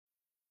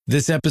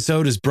This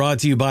episode is brought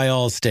to you by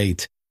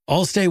Allstate.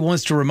 Allstate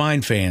wants to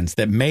remind fans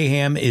that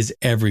mayhem is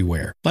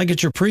everywhere, like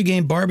at your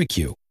pregame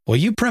barbecue. While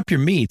you prep your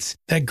meats,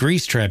 that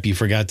grease trap you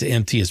forgot to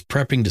empty is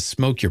prepping to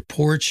smoke your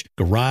porch,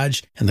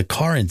 garage, and the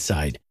car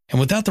inside. And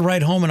without the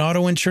right home and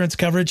auto insurance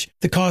coverage,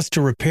 the cost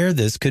to repair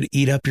this could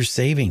eat up your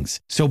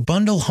savings. So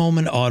bundle home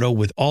and auto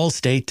with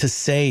Allstate to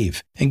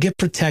save and get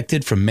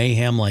protected from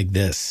mayhem like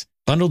this.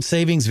 Bundled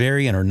savings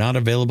vary and are not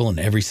available in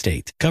every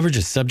state. Coverage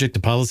is subject to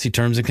policy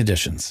terms and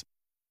conditions.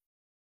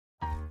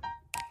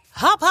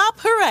 Hop, hop,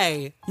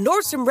 hooray!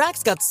 Nordstrom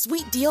Rack's got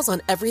sweet deals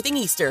on everything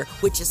Easter,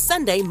 which is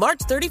Sunday, March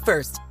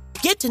 31st.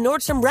 Get to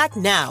Nordstrom Rack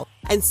now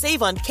and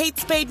save on Kate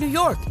Spade New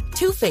York,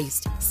 Too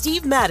Faced,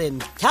 Steve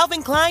Madden,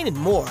 Calvin Klein, and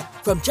more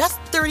from just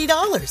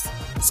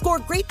 $30. Score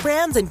great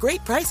brands and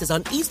great prices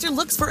on Easter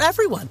looks for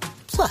everyone.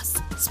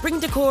 Plus, spring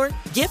decor,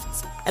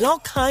 gifts, and all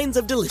kinds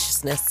of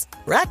deliciousness.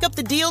 Rack up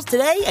the deals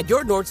today at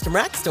your Nordstrom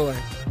Rack store.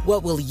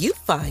 What will you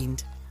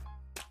find?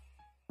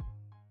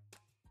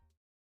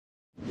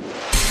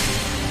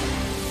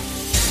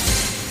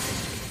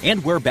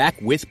 And we're back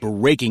with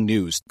breaking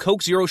news.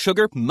 Coke Zero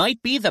Sugar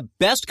might be the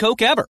best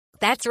Coke ever.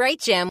 That's right,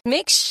 Jim.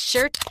 Make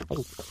sure...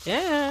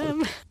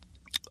 Jim.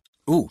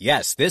 Ooh,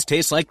 yes, this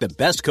tastes like the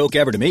best Coke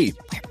ever to me.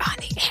 We're on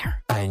the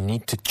air. I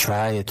need to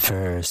try it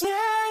first.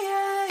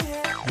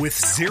 With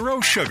zero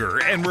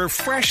sugar and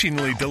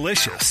refreshingly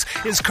delicious,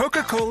 is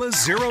Coca-Cola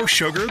Zero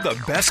Sugar the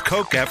best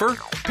Coke ever?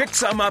 Pick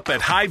some up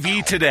at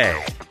Hy-Vee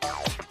today.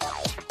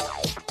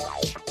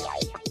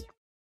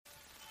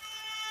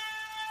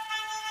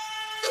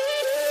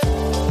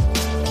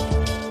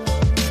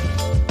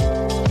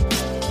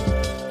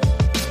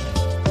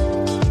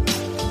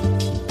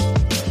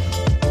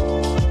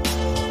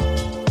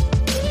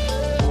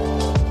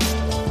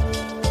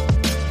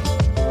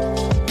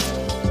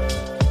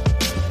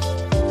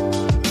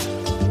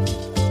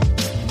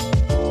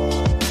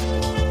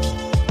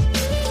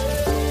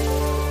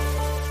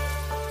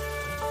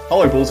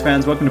 Hello Bulls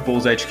fans, welcome to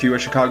Bulls HQ, a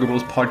Chicago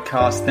Bulls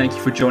podcast. Thank you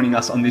for joining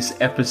us on this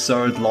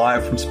episode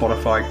live from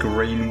Spotify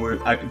Green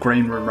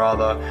Room.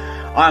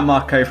 I'm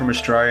Mark Kay from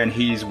Australia and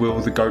he's Will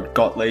the Goat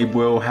Gottlieb.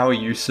 Will, how are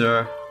you,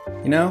 sir?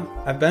 You know,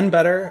 I've been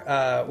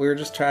better. We were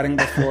just chatting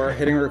before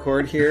hitting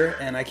record here,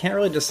 and I can't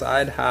really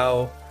decide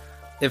how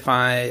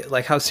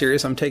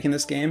serious I'm taking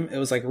this game. It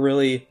was like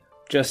really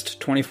just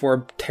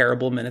 24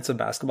 terrible minutes of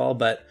basketball,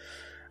 but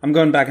I'm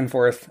going back and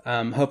forth,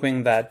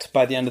 hoping that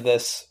by the end of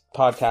this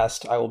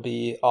podcast, I will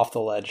be off the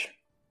ledge.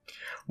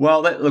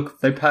 Well,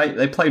 they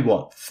played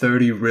what,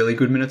 30 really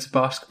good minutes of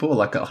basketball,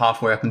 like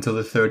halfway up until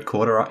the third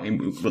quarter.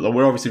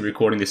 We're obviously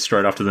recording this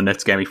straight after the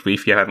Nets game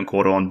if you haven't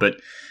caught on, but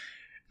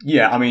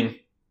yeah, I mean,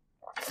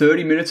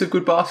 30 minutes of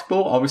good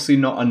basketball, obviously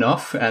not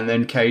enough, and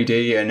then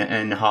KD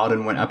and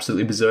Harden went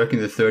absolutely berserk in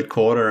the third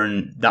quarter,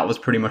 and that was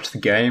pretty much the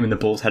game, and the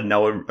Bulls had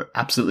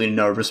absolutely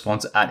no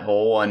response at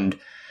all, and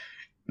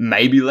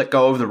maybe let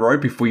go of the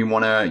rope if we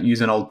want to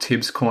use an old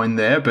Tibbs coin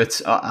there. But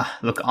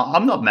look,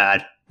 I'm not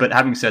mad. But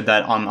having said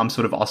that, I'm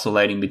sort of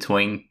oscillating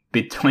between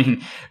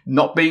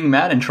not being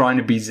mad and trying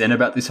to be zen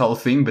about this whole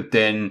thing, but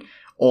then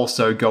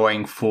also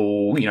going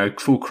full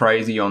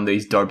crazy on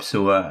these dopes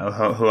who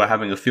are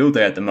having a field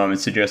day at the moment,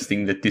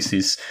 suggesting that this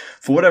is,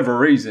 for whatever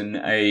reason,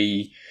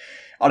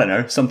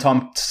 some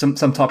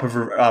type of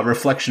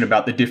reflection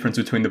about the difference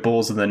between the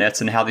Bulls and the Nets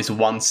and how this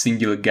one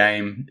singular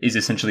game is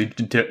essentially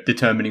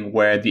determining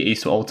where the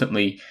East will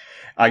ultimately,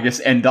 I guess,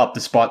 end up,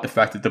 despite the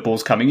fact that the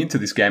Bulls coming into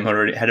this game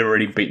had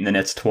already beaten the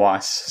Nets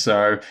twice.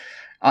 So,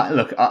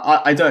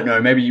 I don't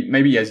know.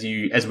 Maybe as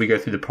we go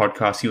through the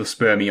podcast, you'll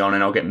spur me on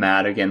and I'll get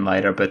mad again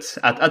later. But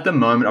at the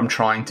moment, I'm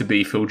trying to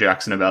be Phil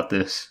Jackson about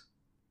this.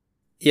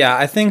 Yeah,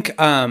 I think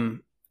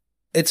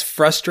it's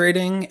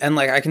frustrating, and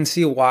like I can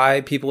see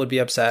why people would be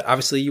upset.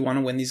 Obviously, you want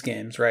to win these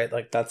games, right?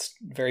 Like that's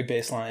very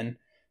baseline.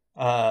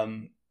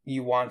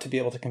 You want to be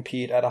able to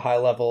compete at a high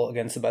level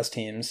against the best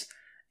teams.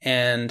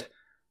 And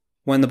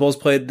when the Bulls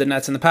played the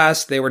Nets in the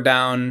past, they were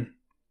down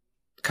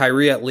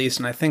Kyrie at least,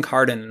 and I think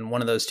Harden in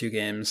one of those two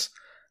games.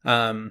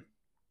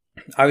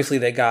 Obviously,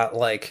 they got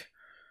like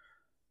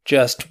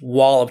just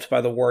walloped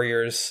by the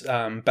Warriors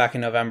back in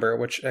November,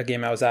 which a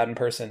game I was at in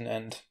person,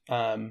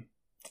 and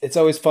it's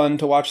always fun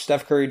to watch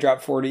Steph Curry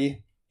drop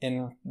 40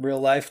 in real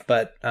life,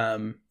 but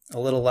a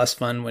little less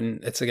fun when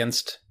it's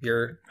against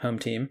your home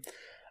team.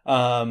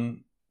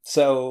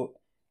 So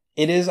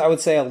it is, I would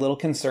say, a little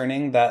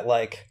concerning that,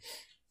 like,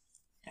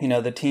 you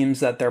know, the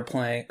teams that they're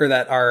playing or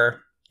that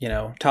are, you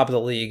know, top of the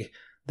league,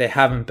 they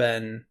haven't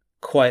been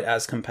quite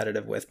as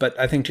competitive with. But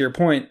I think to your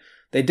point,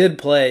 they did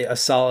play a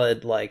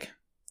solid like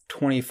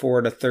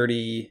 24 to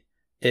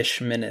 30-ish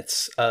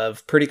minutes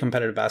of pretty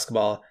competitive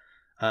basketball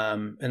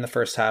in the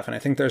first half, and I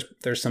think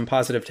there's some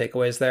positive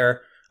takeaways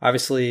there.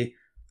 Obviously,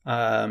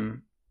 I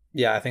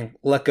think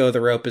let go of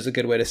the rope is a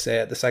good way to say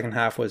it. The second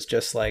half was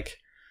just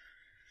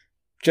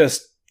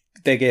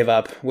they gave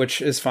up,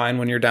 which is fine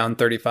when you're down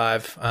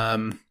 35.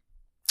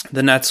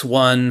 The Nets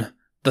won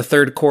the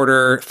third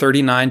quarter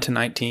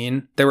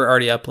 39-19. They were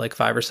already up like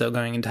 5 or so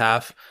going into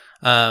half.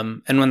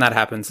 And when that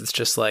happens, it's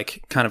just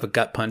like kind of a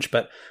gut punch.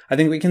 But I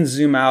think we can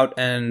zoom out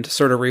and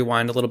sort of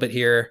rewind a little bit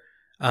here,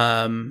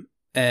 and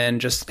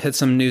just hit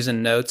some news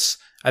and notes.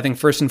 I think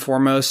first and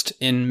foremost,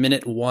 in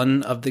minute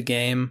 1 of the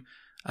game,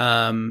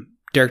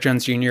 Derrick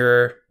Jones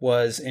Jr.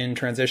 was in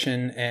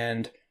transition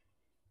and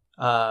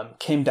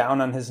came down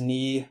on his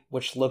knee,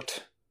 which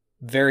looked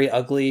very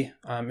ugly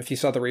if you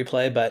saw the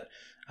replay. But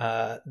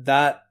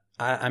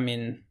I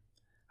mean,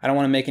 I don't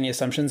want to make any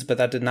assumptions, but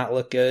that did not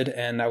look good,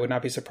 and I would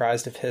not be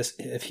surprised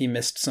if he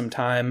missed some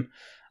time.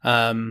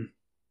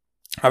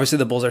 Obviously,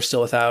 the Bulls are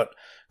still without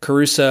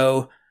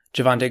Caruso,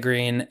 Javonte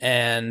Green,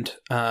 and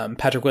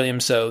Patrick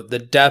Williams, so the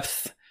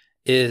depth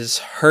is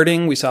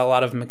hurting. We saw a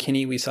lot of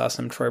McKinney, we saw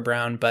some Troy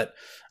Brown, but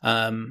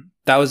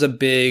that was a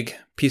big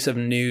piece of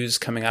news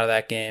coming out of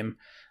that game.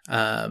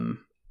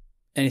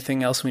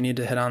 Anything else we need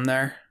to hit on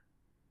there?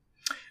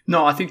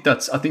 No, I think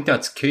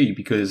that's key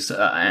because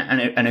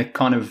and it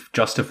kind of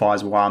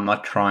justifies why I'm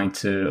not why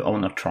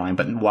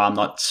I'm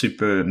not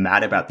super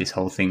mad about this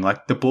whole thing.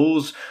 Like the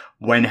Bulls,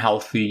 when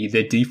healthy,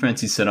 their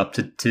defense is set up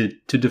to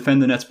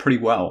defend the Nets pretty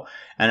well.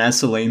 And as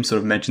Salim sort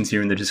of mentions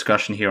here in the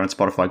discussion here on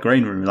Spotify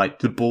Green Room, like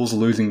the Bulls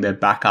losing their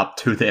backup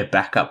to their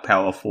backup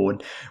power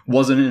forward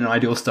wasn't an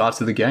ideal start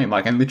to the game.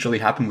 Like, and literally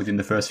happened within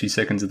the first few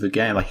seconds of the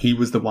game. Like he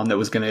was the one that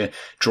was going to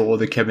draw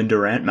the Kevin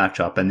Durant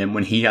matchup. And then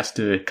when he has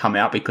to come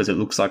out because it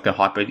looks like a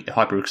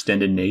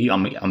hyperextended knee,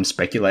 I'm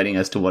speculating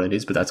as to what it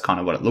is, but that's kind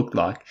of what it looked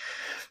like.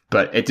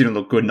 But it didn't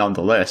look good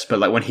nonetheless. But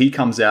like when he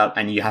comes out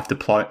and you have to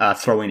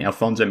throw in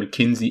Alfonso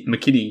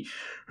McKinney,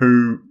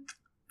 who,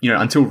 you know,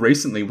 until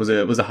recently was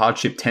a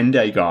hardship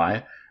 10-day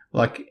guy.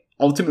 Like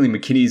ultimately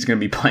McKinney is going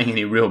to be playing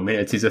any real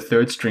minutes. He's a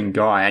third string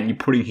guy, and you're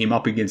putting him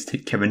up against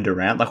Kevin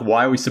Durant. Like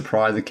why are we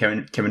surprised that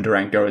Kevin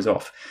Durant goes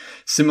off?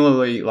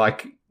 Similarly,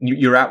 like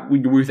you're out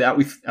with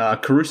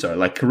Caruso.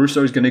 Like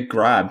Caruso is going to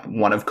grab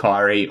one of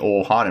Kyrie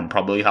or Harden,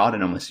 probably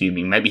Harden. I'm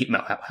assuming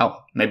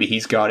maybe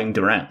he's guarding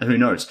Durant. Who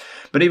knows?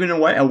 But even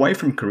away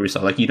from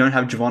Caruso, like you don't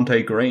have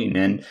Javonte Green,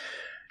 and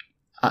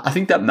I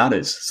think that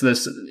matters. So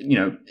there's, you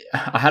know,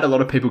 I had a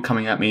lot of people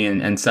coming at me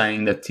and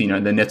saying that, you know,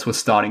 the Nets were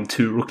starting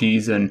 2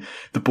 rookies and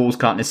the Bulls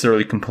can't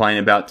necessarily complain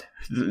about,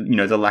 you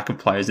know, the lack of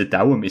players that they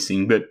were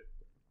missing, but.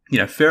 You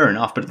know, fair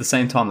enough, but at the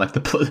same time, like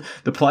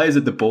the players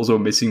that the Bulls were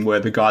missing were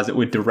the guys that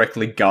were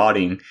directly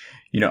guarding,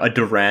 you know, a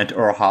Durant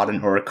or a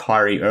Harden or a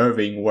Kyrie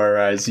Irving,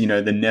 whereas, you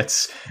know, the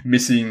Nets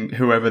missing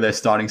whoever their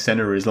starting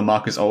center is,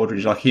 LaMarcus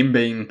Aldridge, like him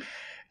being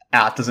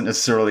out doesn't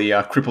necessarily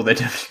cripple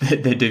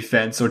their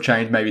defense or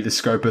change maybe the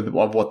scope of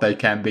what they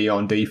can be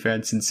on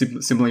defense. And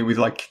similarly with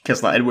like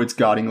Kessler Edwards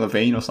guarding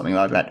Levine or something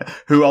like that,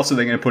 who else are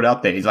they going to put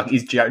out there?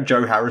 Is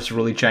Joe Harris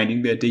really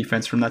changing their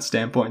defense from that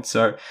standpoint?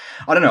 So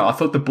I don't know. I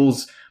thought the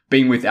Bulls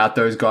being without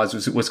those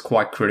guys was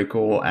quite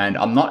critical, and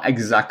I'm not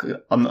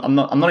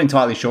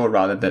entirely sure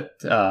I'm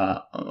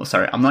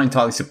not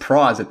entirely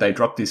surprised that they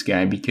dropped this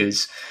game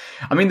because,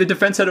 I mean, the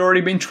defense had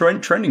already been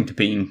trending to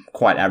being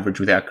quite average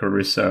without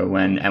Caruso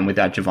and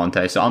without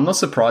Javonte, so I'm not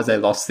surprised they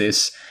lost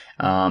this.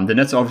 The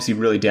Nets are obviously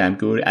really damn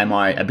good. Am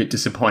I a bit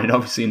disappointed,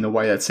 obviously, in the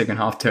way that second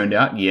half turned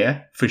out?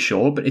 Yeah, for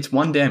sure. But it's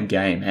one damn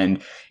game.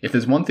 And if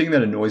there's one thing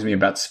that annoys me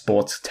about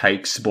sports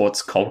takes,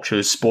 sports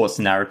culture, sports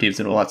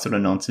narratives and all that sort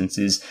of nonsense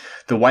is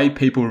the way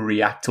people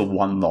react to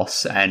one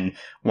loss and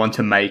want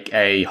to make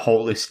a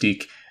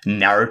holistic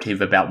narrative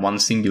about one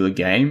singular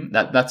game.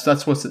 That's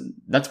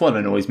what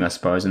annoys me, I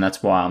suppose. And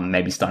that's why I'm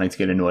maybe starting to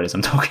get annoyed as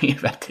I'm talking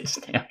about this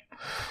now.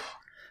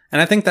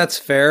 And I think that's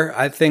fair.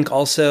 I think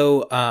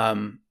also,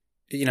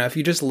 you know, if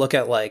you just look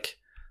at like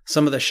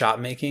some of the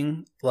shot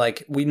making,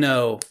 like we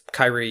know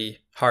Kyrie,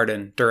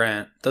 Harden,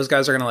 Durant, those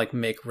guys are going to like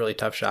make really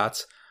tough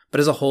shots. But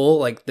as a whole,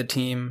 like the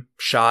team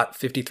shot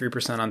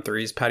 53% on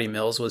threes. Patty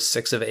Mills was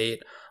 6 of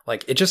 8.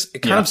 Like it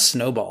kind of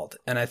snowballed.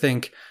 And I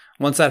think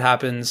once that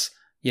happens,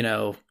 you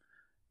know,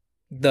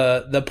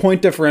 the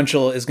point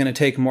differential is going to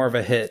take more of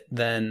a hit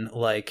than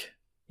like,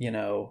 you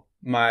know,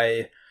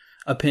 my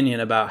opinion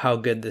about how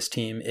good this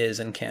team is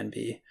and can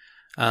be.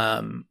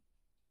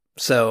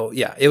 So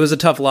yeah, it was a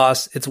tough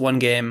loss. It's one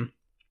game.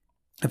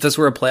 If this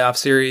were a playoff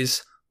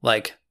series,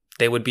 like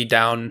they would be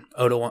down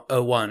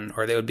 0-1,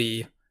 or they would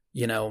be,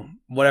 you know,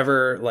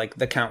 whatever like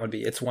the count would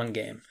be. It's one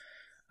game.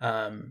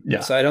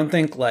 So I don't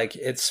think like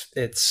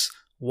it's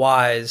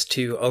wise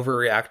to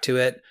overreact to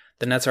it.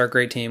 The Nets are a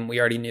great team. We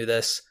already knew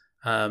this.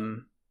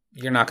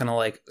 You're not going to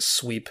like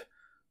sweep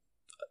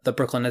the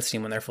Brooklyn Nets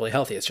team when they're fully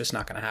healthy. It's just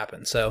not going to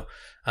happen. So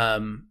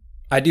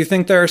I do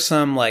think there are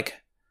some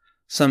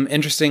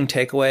interesting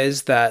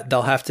takeaways that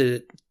they'll have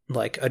to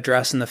like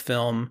address in the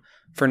film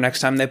for next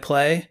time they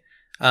play.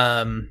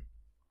 But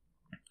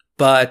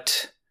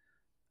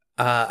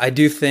I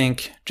do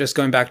think, just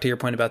going back to your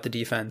point about the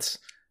defense,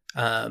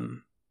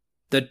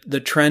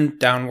 the trend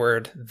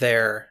downward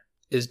there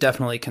is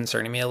definitely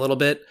concerning me a little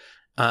bit,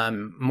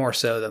 more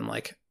so than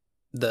like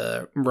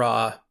the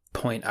raw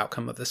point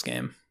outcome of this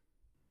game.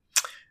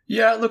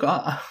 Yeah, look,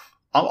 I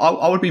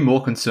would be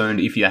more concerned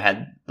if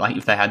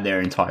they had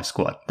their entire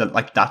squad.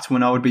 That's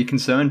when I would be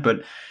concerned.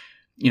 But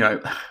you know,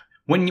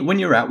 when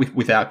you're out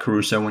without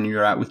Caruso, when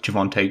you're out with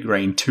Javonte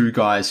Green, two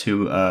guys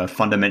who are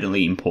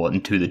fundamentally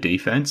important to the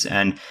defense,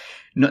 and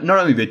not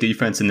only the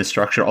defense and the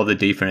structure of the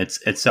defense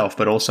itself,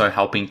 but also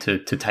helping to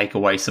take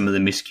away some of the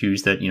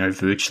miscues that,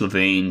 Vooch,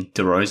 Levine,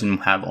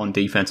 DeRozan have on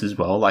defense as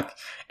well. Like,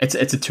 it's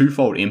a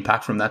twofold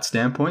impact from that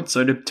standpoint.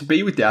 So to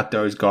be without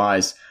those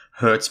guys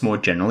hurts more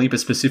generally, but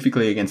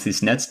specifically against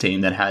this Nets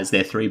team that has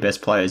their three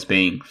best players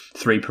being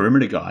three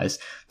perimeter guys,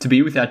 to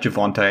be without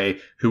Javonte,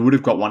 who would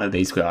have got one of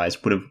these guys,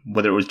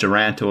 whether it was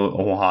Durant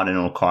or Harden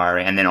or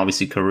Kyrie, and then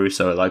obviously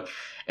Caruso, like,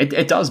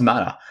 it does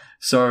matter.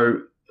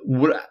 So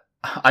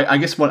I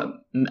guess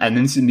and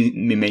this is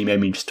me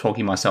maybe just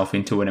talking myself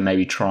into it and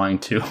maybe trying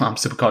to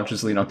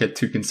subconsciously not get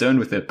too concerned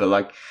with it, but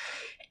like,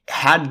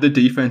 had the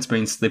defense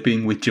been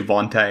slipping with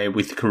Javonte,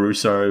 with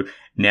Caruso,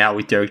 now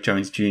with Derrick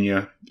Jones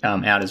Jr.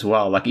 Out as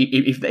well, like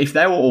if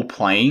they were all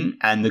playing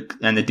and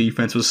the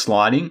defense was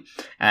sliding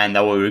and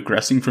they were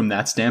regressing from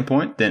that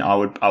standpoint, then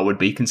I would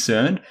be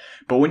concerned.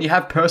 But when you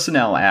have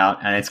personnel out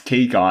and it's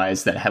key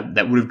guys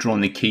that would have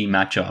drawn the key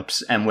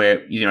matchups, and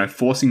we're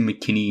forcing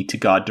McKinney to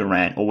guard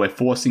Durant, or we're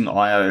forcing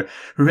Io,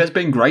 who has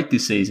been great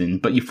this season,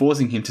 but you're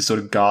forcing him to sort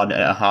of guard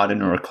a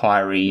Harden or a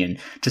Kyrie and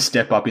to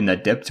step up in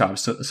that depth type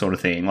sort of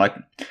thing. Like,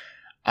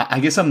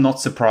 I guess I'm not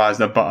surprised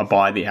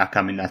by the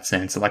outcome in that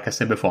sense. Like I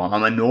said before,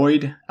 I'm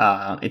annoyed.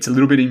 It's a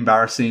little bit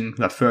embarrassing.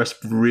 The first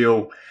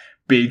real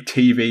big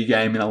TV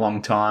game in a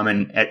long time,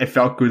 and it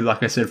felt good,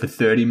 like I said, for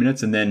 30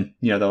 minutes, and then,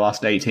 the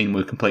last 18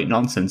 were complete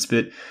nonsense.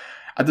 But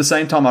at the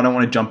same time, I don't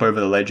want to jump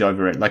over the ledge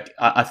over it. Like,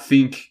 I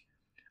think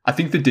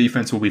the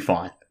defense will be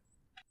fine.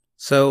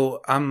 So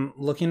I'm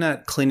looking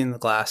at Cleaning the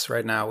Glass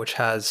right now, which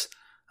has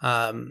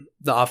the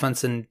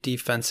offense and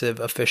defensive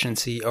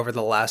efficiency over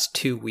the last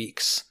 2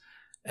 weeks.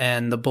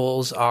 And the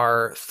Bulls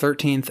are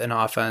 13th in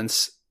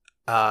offense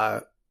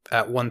at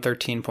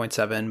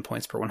 113.7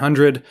 points per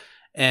 100,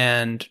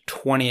 and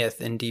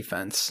 20th in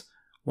defense,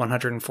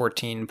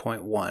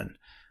 114.1.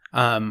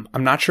 I'm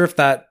not sure if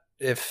that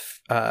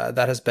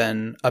has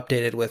been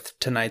updated with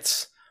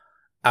tonight's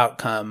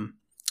outcome,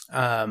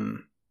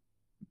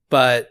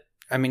 but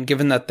I mean,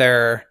 given that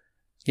they're,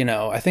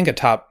 I think a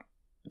top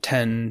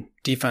 10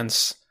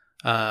 defense,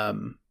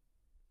 on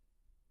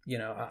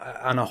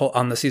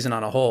the season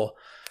on a whole.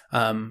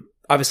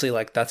 Obviously,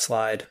 like, that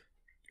slide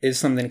is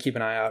something to keep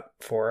an eye out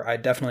for. I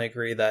definitely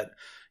agree that,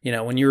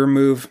 when you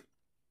remove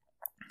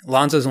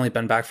Lonzo's only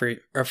been back for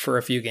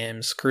a few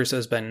games,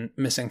 Caruso's been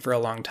missing for a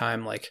long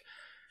time. Like,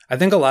 I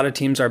think a lot of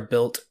teams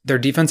their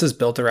defense is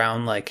built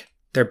around, like,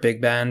 their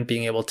big man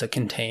being able to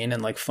contain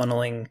and, like,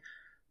 funneling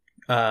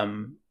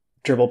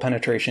dribble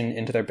penetration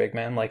into their big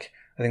man. Like,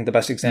 I think the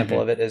best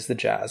example of it is the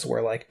Jazz,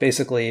 where, like,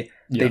 basically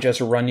they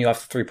just run you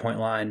off the 3-point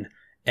line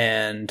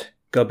and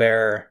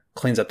Gobert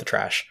cleans up the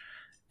trash.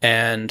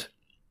 And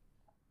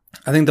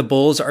I think the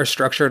Bulls are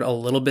structured a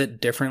little bit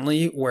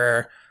differently,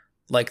 where,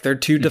 like, their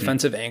two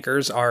defensive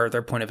anchors are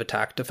their point of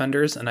attack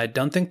defenders. And I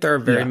don't think there are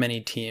very many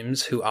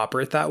teams who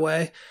operate that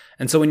way.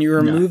 And so when you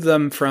remove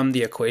them from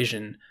the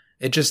equation,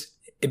 it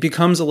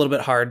becomes a little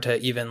bit hard to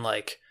even,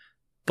 like,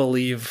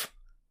 believe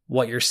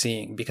what you're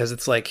seeing, because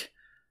it's like,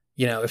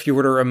 if you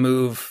were to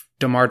remove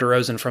DeMar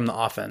DeRozan from the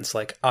offense,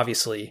 like,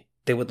 obviously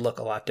they would look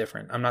a lot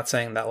different. I'm not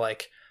saying that,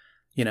 like,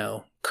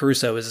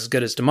 Caruso is as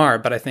good as DeMar,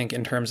 but I think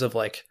in terms of,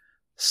 like,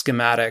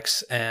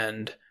 schematics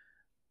and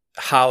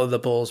how the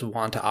Bulls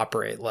want to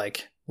operate,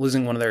 like,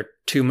 losing one of their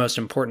two most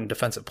important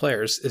defensive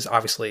players is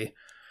obviously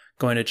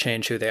going to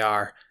change who they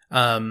are.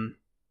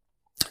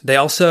 They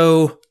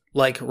also,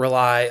 like,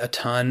 rely a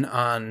ton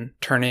on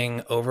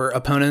turning over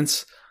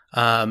opponents.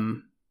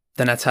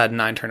 The Nets had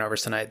 9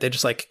 turnovers tonight. They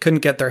just, like, couldn't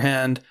get their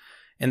hand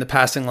in the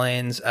passing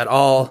lanes at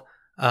all.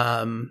 They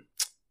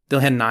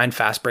had 9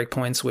 fast break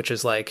points, which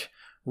is, like,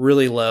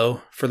 really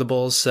low for the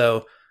Bulls.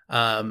 So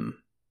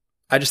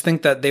I just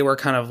think that they were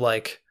kind of,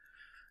 like,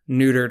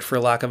 neutered, for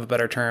lack of a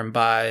better term,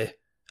 by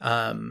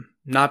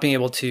not being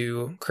able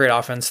to create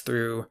offense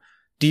through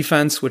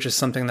defense, which is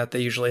something that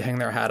they usually hang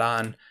their hat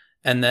on.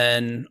 And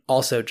then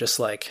also, just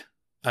like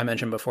I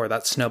mentioned before,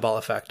 that snowball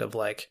effect of,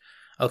 like,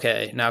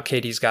 okay, now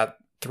KD's got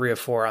 3 of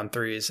 4 on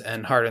threes,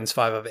 and Harden's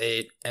 5 of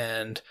 8,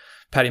 and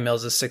Patty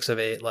Mills is 6 of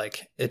 8.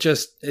 Like, it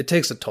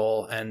takes a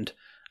toll, and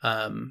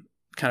kind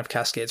of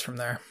cascades from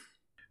there.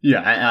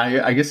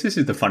 Yeah, I guess this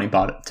is the funny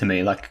part to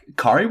me. Like,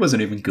 Kyrie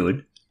wasn't even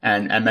good,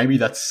 and maybe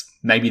that's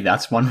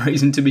one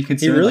reason to be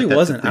concerned. He really like,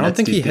 wasn't. I don't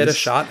think he hit a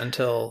shot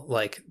until,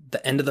 like,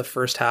 the end of the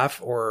first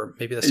half, or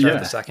maybe the start of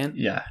the second.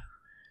 Yeah.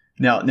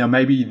 Now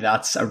maybe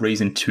that's a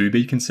reason to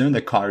be concerned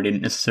that Kyrie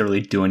didn't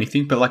necessarily do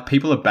anything, but, like,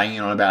 people are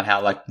banging on about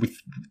how, like, with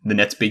the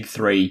Nets' big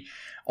three,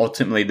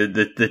 ultimately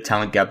the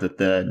talent gap that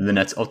the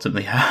Nets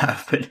ultimately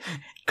have, but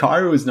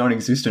Kyrie was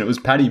non-existent. It was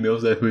Patty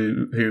Mills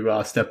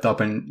who stepped up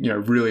and,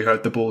 really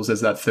hurt the Bulls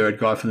as that third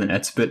guy for the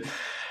Nets. But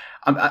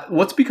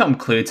What's become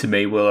clear to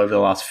me, Will, over the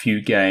last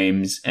few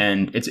games,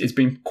 and it's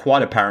been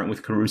quite apparent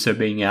with Caruso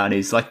being out,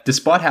 is like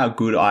despite how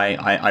good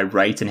I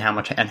rate and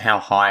how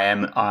high I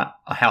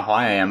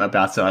am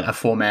about a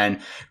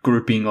 4-man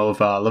grouping of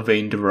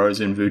Levine,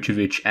 DeRozan,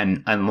 Vucevic,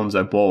 and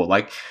Lonzo Ball,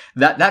 like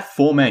that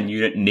 4-man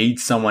unit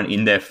needs someone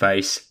in their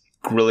face,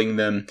 grilling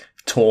them,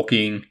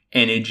 talking,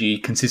 energy,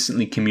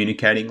 consistently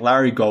communicating.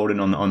 Larry Golden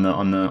on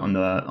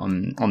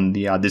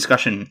the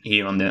discussion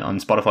here on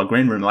Spotify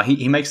Green Room, like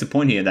he makes the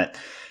point here that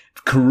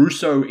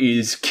Caruso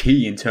is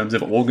key in terms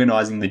of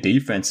organizing the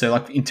defense. So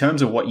like in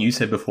terms of what you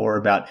said before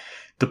about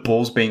the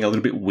Bulls being a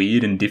little bit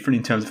weird and different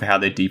in terms of how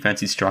their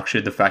defense is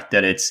structured, the fact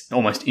that it's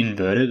almost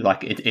inverted,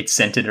 like it's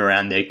centered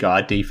around their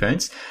guard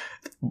defense.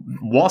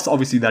 Whilst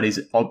obviously that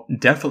is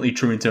definitely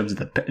true in terms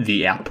of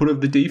the output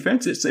of the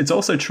defense, it's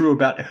also true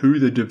about who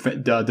the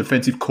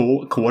defensive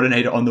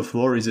coordinator on the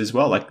floor is as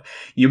well. Like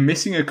you're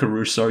missing a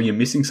Caruso, you're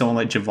missing someone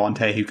like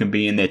Javonte who can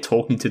be in there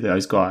talking to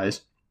those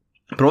guys.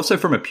 But also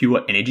from a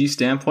pure energy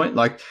standpoint,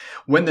 like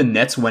when the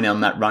Nets went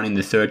on that run in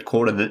the third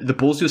quarter, the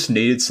Bulls just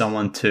needed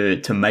someone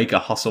to make a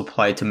hustle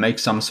play, to make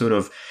some sort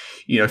of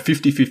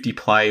 50-50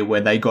 play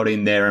where they got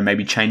in there and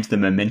maybe changed the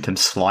momentum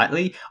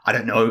slightly. I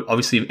don't know.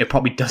 Obviously, it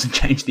probably doesn't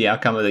change the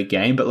outcome of the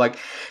game, but like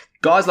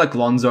guys like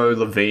Lonzo,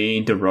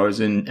 Levine,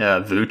 DeRozan,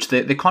 Vooch,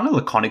 they're kind of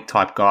laconic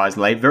type guys,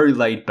 very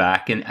laid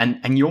back,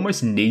 and you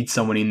almost need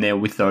someone in there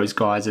with those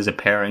guys as a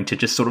pairing to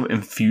just sort of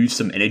infuse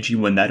some energy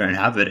when they don't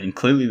have it. And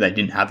clearly they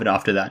didn't have it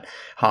after that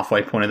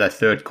halfway point of that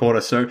third quarter.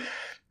 So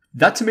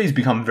that to me has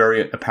become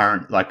very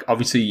apparent. Like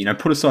obviously,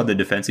 put aside the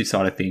defensive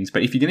side of things,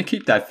 but if you're going to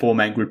keep that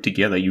 4-man group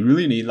together, you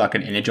really need like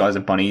an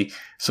Energizer Bunny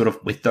sort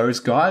of with those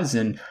guys.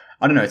 And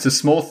I don't know, it's a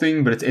small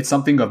thing, but it's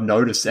something I've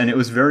noticed. And it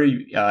was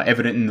very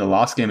evident in the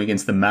last game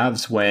against the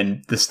Mavs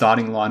when the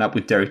starting lineup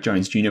with Derrick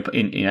Jones Jr.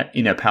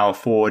 in a power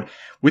forward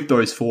with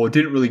those four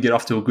didn't really get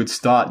off to a good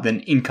start.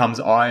 Then in comes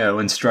Io,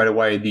 and straight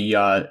away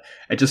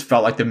it just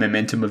felt like the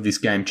momentum of this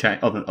game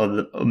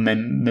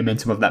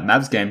momentum of that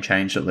Mavs game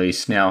changed at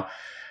least. Now,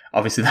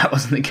 obviously that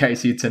wasn't the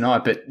case here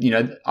tonight, but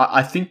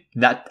I think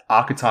that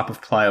archetype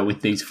of player with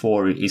these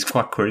four is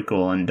quite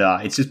critical, and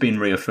it's just been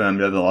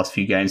reaffirmed over the last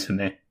few games for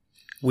me.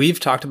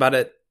 We've talked about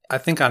it, I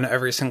think, on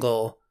every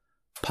single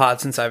pod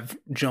since I've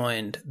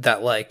joined,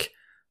 that like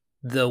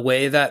the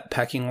way that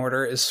pecking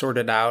order is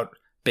sorted out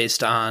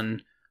based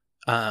on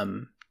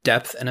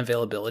depth and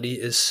availability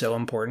is so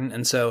important.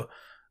 And so,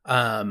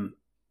 when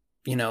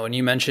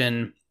you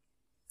mention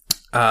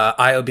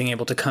Io being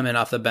able to come in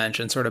off the bench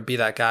and sort of be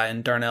that guy,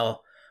 and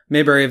Darnell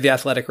Mayberry of The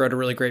Athletic wrote a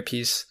really great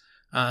piece,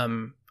 I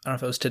don't know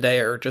if it was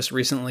today or just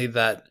recently,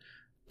 that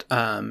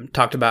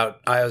talked about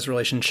Io's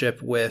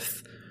relationship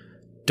with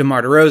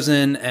DeMar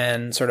DeRozan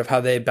and sort of how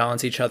they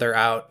balance each other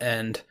out.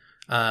 And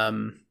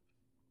I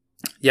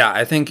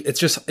think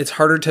it's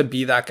harder to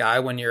be that guy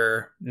when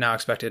you're now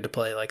expected to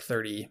play like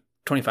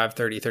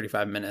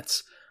 35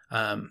 minutes.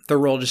 The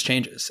role just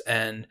changes,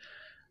 and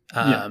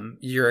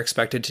you're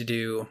expected to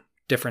do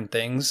different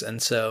things. And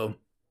so,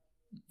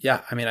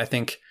 I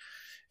think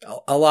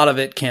a lot of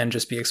it can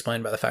just be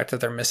explained by the fact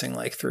that they're missing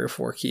like 3 or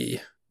 4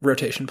 key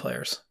rotation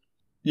players.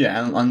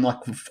 Yeah, and like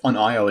on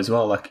Io as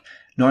well, like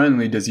not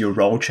only does your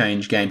role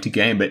change game to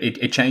game, but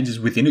it changes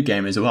within a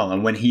game as well.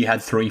 And when he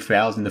had 3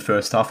 fouls in the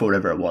first half or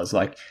whatever it was,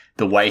 like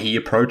the way he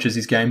approaches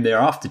his game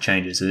thereafter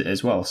changes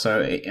as well.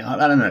 So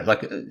I don't know,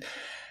 like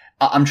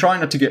I'm trying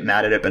not to get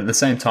mad at it, but at the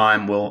same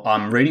time, well,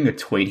 I'm reading a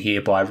tweet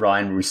here by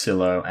Ryan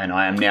Russillo, and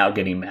I am now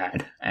getting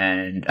mad.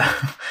 And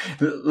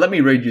let me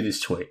read you this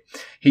tweet.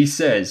 He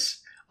says,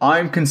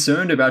 "I'm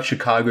concerned about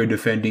Chicago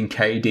defending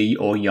KD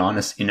or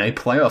Giannis in a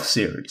playoff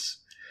series."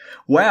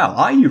 Wow,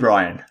 are you,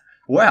 Ryan?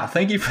 Wow,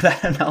 thank you for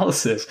that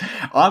analysis.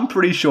 I'm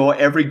pretty sure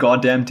every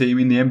goddamn team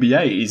in the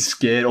NBA is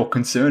scared or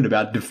concerned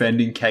about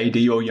defending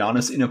KD or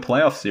Giannis in a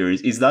playoff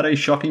series. Is that a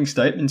shocking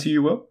statement to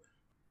you, Will?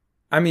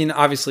 I mean,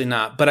 obviously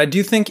not, but I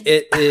do think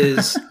it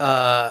is,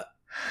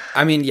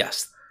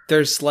 yes,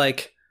 there's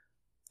like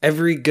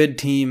every good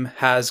team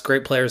has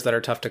great players that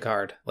are tough to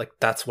guard. Like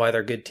that's why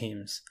they're good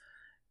teams.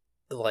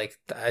 Like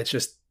it's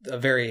just a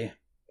very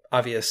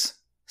obvious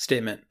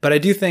statement, but I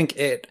do think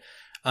it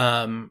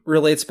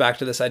relates back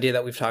to this idea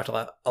that we've talked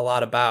a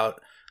lot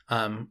about,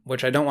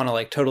 which I don't want to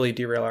like totally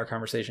derail our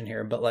conversation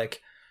here, but like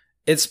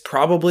it's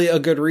probably a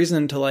good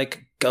reason to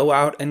like go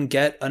out and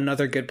get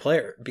another good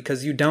player,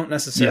 because you don't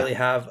necessarily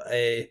have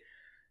a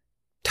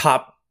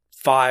top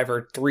 5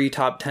 or 3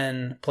 top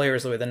 10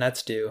 players the way the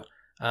Nets do,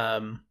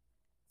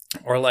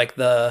 or like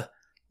the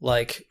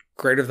like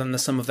greater than the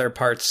sum of their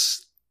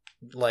parts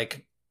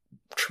like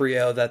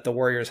trio that the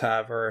Warriors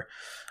have, or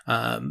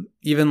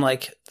even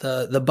like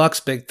the Bucks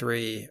big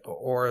 3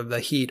 or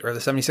the Heat or the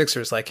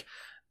 76ers. Like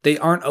they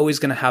aren't always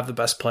going to have the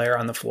best player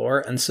on the floor,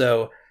 and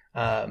so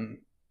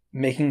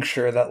making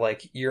sure that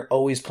like you're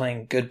always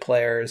playing good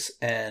players,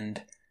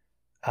 and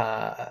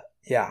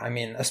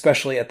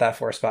especially at that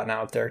 4 spot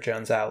now with Derrick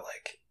Jones out,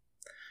 like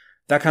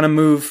that kind of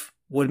move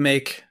would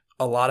make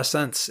a lot of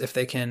sense if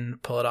they can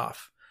pull it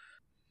off.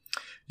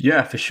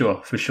 Yeah, for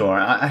sure.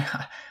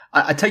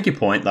 I take your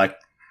point. Like,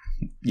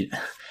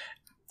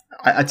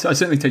 I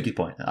certainly take your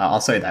point.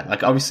 I'll say that.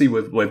 Like, obviously,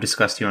 we've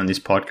discussed here on this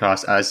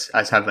podcast,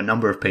 as have a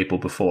number of people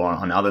before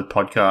on other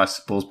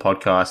podcasts, Bulls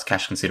podcasts,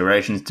 Cash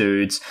Considerations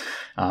dudes,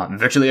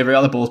 virtually every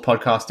other Bulls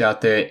podcast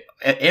out there.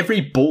 Every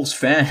Bulls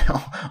fan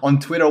on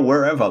Twitter,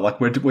 wherever, like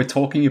we're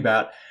talking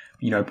about,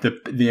 you know, the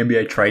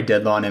NBA trade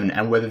deadline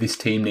and whether this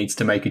team needs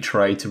to make a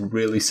trade to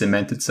really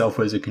cement itself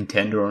as a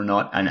contender or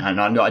not. And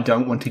I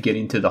don't want to get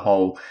into the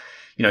whole,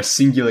 you know,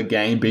 singular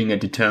game being a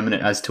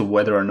determinant as to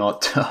whether or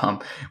not,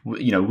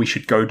 you know, we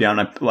should go down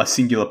a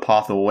singular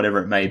path or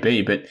whatever it may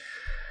be. But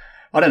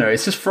I don't know.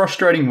 It's just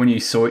frustrating when you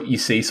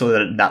see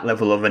sort of that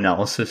level of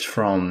analysis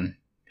from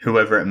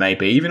whoever it may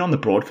be. Even on the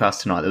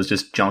broadcast tonight, there was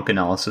just junk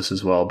analysis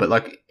as well. But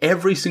like,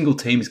 every single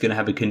team is going to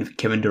have a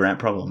Kevin Durant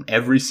problem.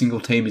 Every single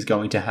team is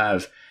going to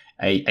have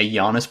a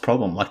Giannis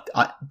problem. Like,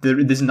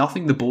 there's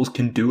nothing the Bulls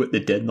can do at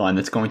the deadline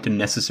that's going to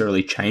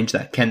necessarily change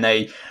that. Can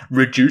they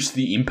reduce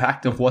the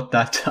impact of what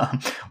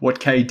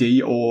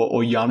KD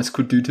or Giannis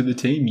could do to the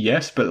team?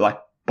 Yes, but like,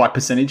 by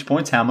percentage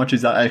points, how much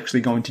is that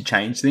actually going to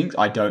change things?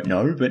 I don't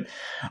know, but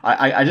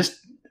I just,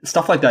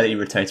 stuff like that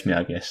irritates me,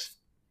 I guess.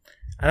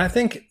 And I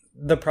think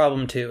the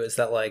problem too is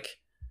that, like,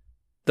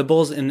 the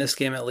Bulls in this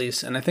game at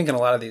least, and I think in a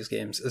lot of these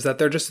games, is that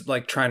they're just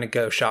like trying to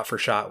go shot for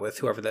shot with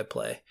whoever they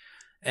play.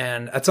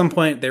 And at some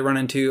point, they run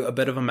into a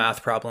bit of a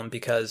math problem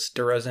because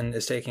DeRozan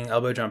is taking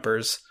elbow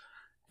jumpers,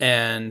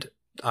 and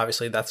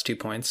obviously that's 2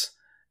 points.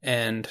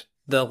 And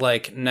the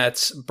like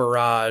Nets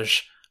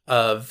barrage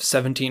of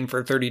 17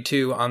 for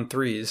 32 on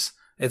threes,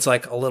 it's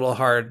like a little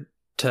hard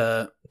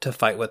to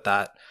fight with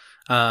that.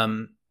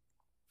 And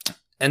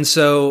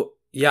so,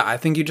 yeah, I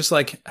think you just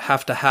like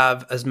have to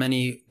have as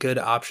many good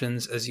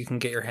options as you can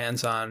get your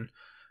hands on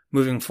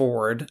moving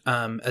forward,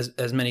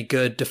 as many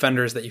good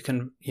defenders that you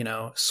can, you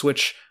know,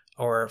 switch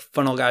or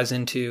funnel guys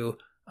into,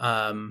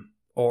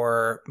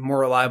 or more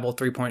reliable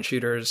 3-point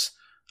shooters,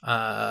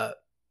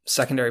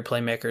 secondary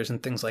playmakers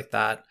and things like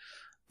that.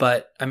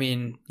 But I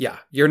mean, yeah,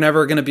 you're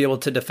never going to be able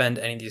to defend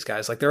any of these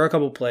guys. Like, there are a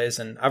couple plays,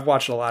 and I've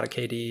watched a lot of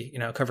KD, you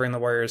know, covering the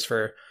Warriors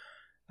for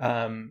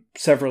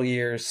several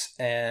years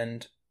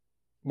and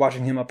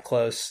watching him up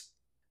close.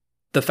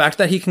 The fact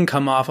that he can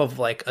come off of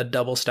like a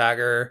double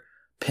stagger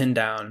pin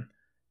down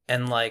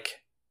and like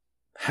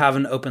have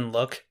an open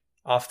look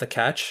off the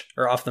catch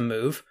or off the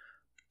move,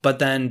 but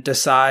then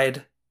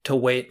decide to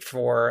wait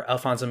for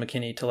Alfonso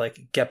McKinney to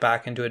like get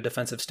back into a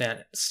defensive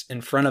stance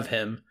in front of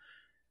him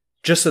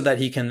just so that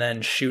he can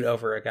then shoot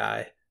over a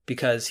guy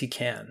because he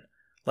can.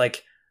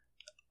 Like,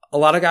 a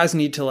lot of guys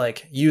need to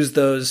like use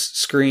those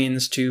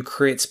screens to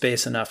create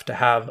space enough to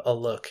have a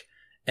look.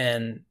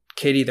 And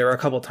KD, there were a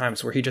couple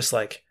times where he just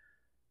like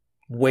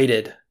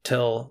waited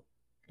till,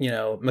 you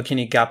know,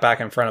 McKinney got back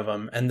in front of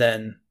him and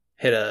then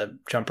hit a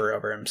jumper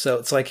over him. So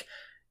it's like,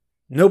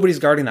 nobody's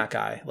guarding that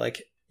guy.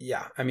 Like,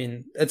 yeah, I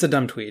mean, it's a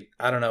dumb tweet.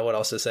 I don't know what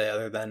else to say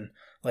other than,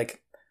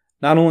 like,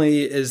 not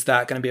only is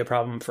that going to be a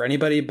problem for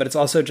anybody, but it's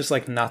also just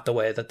like not the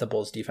way that the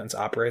Bulls defense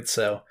operates.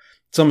 So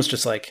it's almost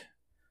just like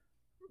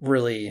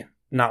really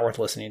not worth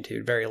listening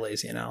to. Very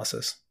lazy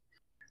analysis.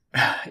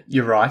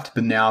 You're right,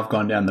 but now I've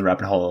gone down the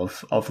rabbit hole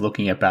of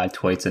looking at bad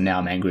tweets, and now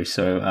I'm angry.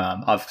 So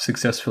I've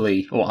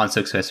successfully or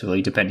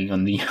unsuccessfully, depending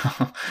on the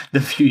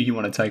the view you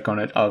want to take on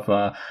it,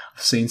 I've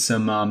seen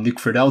some Nick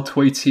Friedel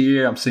tweets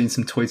here. I'm seeing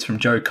some tweets from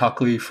Joe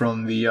Cuckley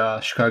from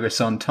the Chicago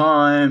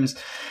Sun-Times,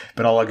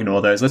 but I'll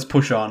ignore those. Let's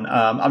push on.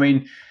 I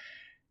mean,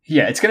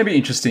 yeah, it's going to be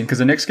interesting because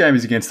the next game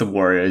is against the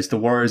Warriors. The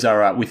Warriors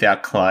are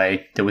without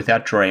Clay. They're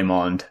without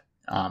Draymond.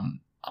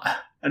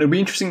 And it'll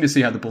be interesting to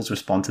see how the Bulls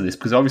respond to this,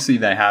 because obviously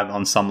they have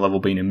on some level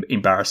been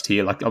embarrassed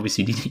here. Like,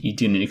 obviously you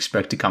didn't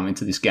expect to come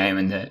into this game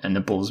and the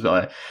Bulls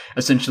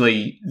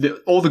essentially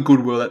all the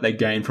goodwill that they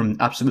gained from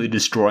absolutely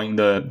destroying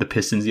the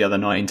Pistons the other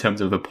night in terms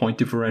of a point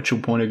differential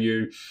point of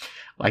view.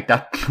 Like,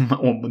 that,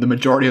 the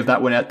majority of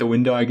that went out the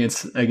window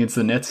against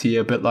the Nets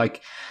here. But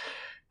like,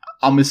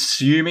 I'm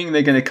assuming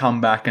they're going to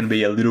come back and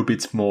be a little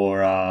bit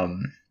more,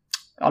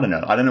 I don't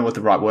know what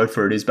the right word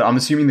for it is, but I'm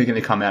assuming they're going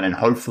to come out and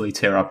hopefully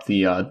tear up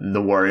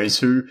the Warriors,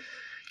 who,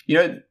 you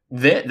know,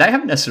 they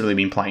haven't necessarily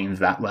been playing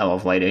that well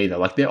of late either.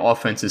 Like, their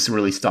offense has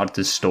really started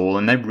to stall,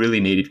 and they really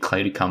needed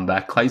Clay to come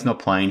back. Clay's not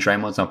playing,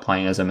 Draymond's not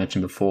playing, as I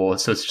mentioned before,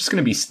 so it's just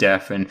going to be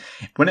Steph. And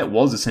when it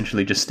was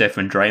essentially just Steph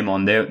and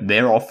Draymond,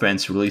 their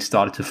offense really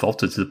started to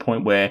falter to the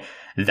point where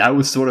that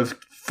was sort of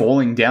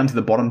falling down to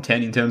the bottom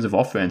 10 in terms of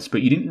offense.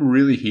 But you didn't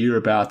really hear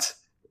about,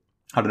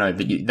 I don't know,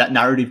 that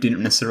narrative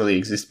didn't necessarily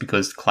exist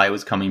because Clay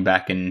was coming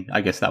back, and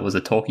I guess that was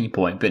a talking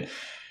point. But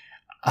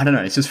I don't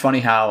know, it's just funny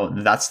how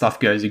that stuff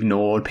goes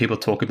ignored. People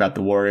talk about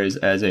the Warriors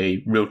as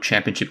a real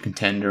championship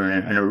contender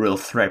and a real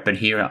threat, but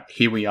here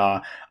we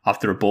are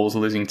after the Bulls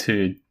losing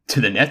to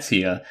the Nets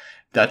here,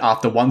 that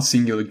after one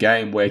singular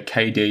game where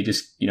KD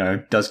just, you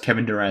know, does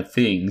Kevin Durant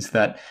things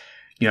that,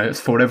 you know,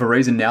 for whatever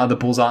reason now the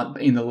Bulls aren't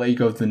in the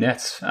league of the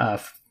Nets,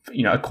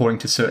 you know, according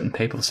to certain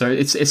people. So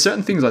it's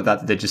certain things like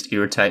that just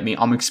irritate me.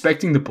 I'm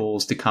expecting the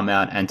Bulls to come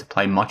out and to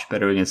play much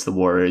better against the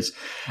Warriors.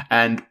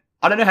 And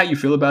I don't know how you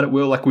feel about it,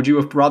 Will. Like, would you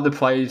have rather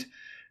played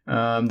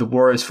the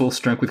Warriors full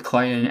strength with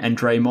Clay and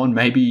Draymond.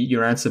 Maybe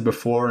your answer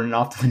before and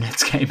after the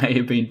Nets game may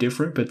have been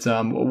different, but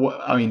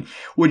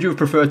would you have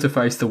preferred to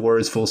face the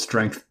Warriors full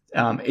strength,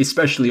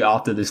 especially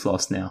after this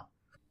loss now?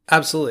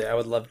 Absolutely. I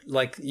would love,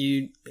 like,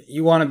 you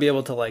want to be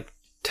able to like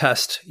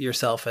test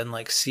yourself and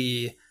like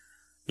see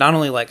not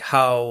only like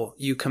how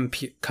you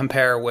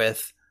compare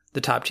with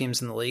the top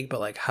teams in the league, but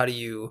like how do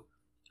you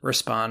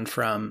respond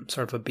from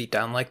sort of a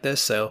beatdown like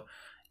this. So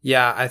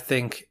yeah, I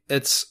think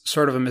it's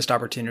sort of a missed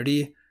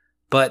opportunity,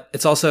 but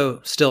it's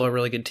also still a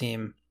really good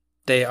team.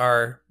 They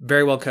are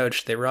very well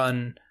coached. They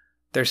run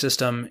their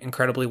system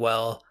incredibly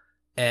well,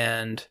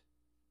 and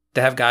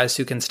they have guys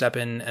who can step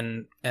in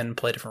and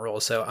play different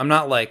roles. So I'm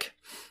not like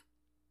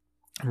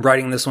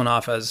writing this one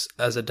off as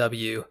a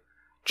W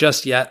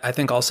just yet. I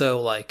think also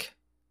like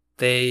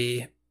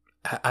I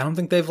don't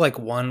think they've like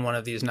won one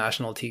of these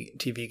national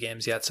TV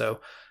games yet. So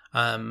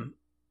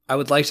I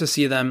would like to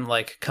see them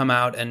like come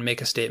out and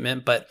make a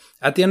statement. But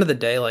at the end of the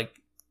day, like,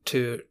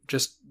 to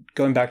just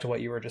going back to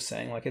what you were just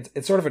saying, like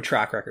it's sort of a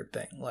track record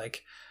thing.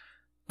 Like,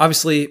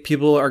 obviously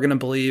people are going to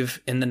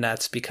believe in the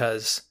Nets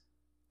because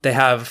they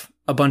have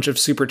a bunch of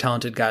super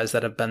talented guys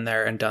that have been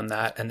there and done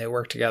that, and they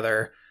work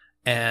together,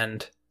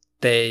 and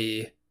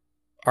they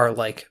are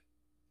like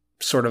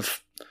sort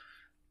of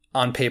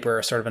on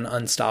paper sort of an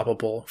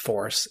unstoppable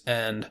force.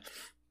 And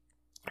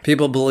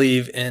people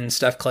believe in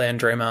Steph, Clay, and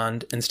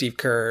Draymond and Steve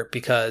Kerr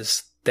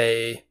because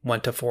they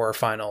went to 4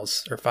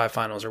 finals or 5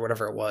 finals or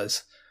whatever it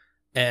was,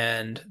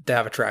 and they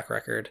have a track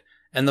record.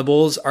 And the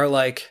Bulls are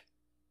like,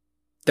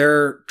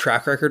 their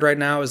track record right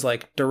now is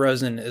like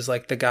DeRozan is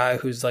like the guy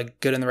who's like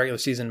good in the regular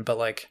season, but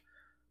like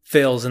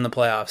fails in the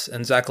playoffs.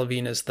 And Zach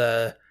LaVine is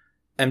the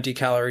empty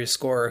calorie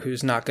scorer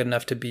who's not good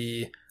enough to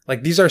be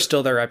like, these are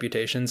still their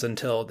reputations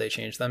until they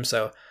change them.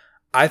 So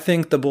I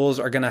think the Bulls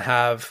are going to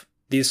have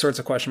these sorts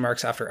of question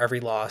marks after every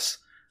loss.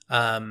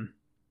 And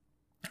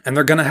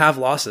they're going to have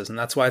losses. And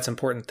that's why it's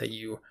important that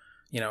you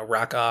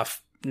rack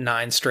off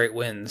 9 straight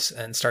wins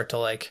and start to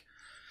like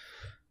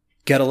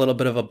get a little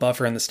bit of a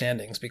buffer in the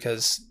standings,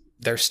 because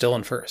they're still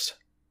in first.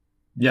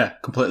 Yeah,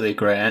 completely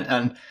agree.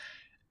 And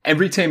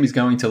every team is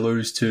going to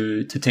lose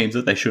to teams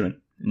that they shouldn't.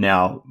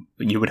 Now,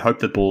 you would hope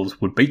the Bulls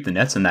would beat the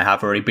Nets, and they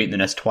have already beaten the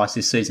Nets twice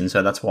this season,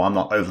 so that's why I'm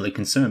not overly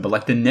concerned. But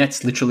like the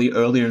Nets, literally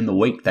earlier in the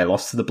week, they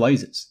lost to the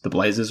Blazers. The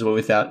Blazers were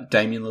without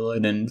Damian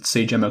Lillard and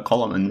CJ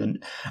McCollum,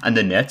 and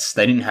the Nets,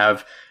 they didn't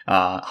have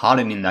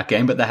Harden in that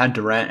game, but they had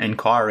Durant and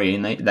Kyrie,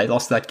 and they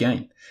lost that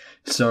game.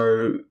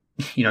 So,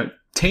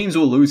 teams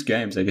will lose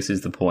games, I guess,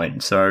 is the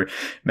point. So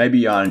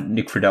maybe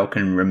Nick Friedel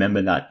can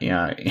remember that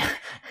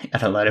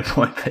at a later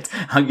point. But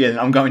again,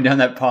 I'm going down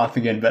that path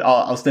again, but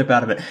I'll step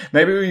out of it.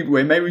 Maybe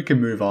we can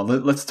move on.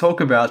 Let's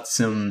talk about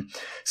some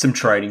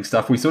trading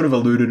stuff. We sort of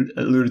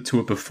alluded to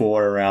it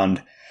before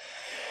around,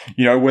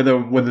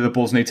 whether the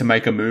Bulls need to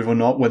make a move or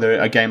not, whether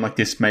a game like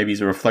this maybe is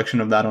a reflection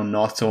of that or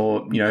not,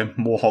 or,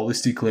 more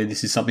holistically,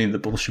 this is something the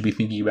Bulls should be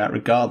thinking about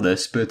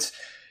regardless. But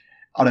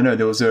I don't know,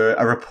 there was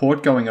a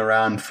report going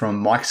around from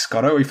Mike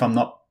Scotto, if I'm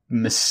not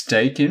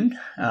mistaken,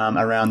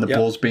 around the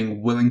Bulls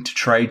being willing to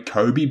trade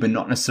Kobe, but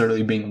not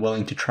necessarily being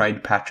willing to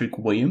trade Patrick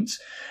Williams.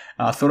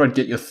 I thought I'd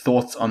get your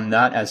thoughts on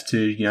that as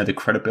to, the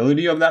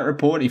credibility of that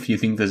report, if you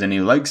think there's any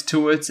legs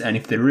to it, and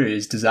if there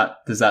is, does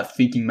that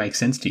thinking make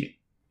sense to you?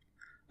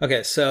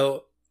 Okay,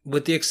 so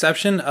with the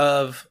exception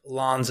of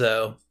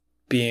Lonzo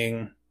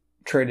being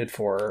traded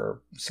for,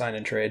 or sign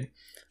and trade,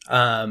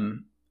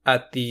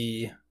 at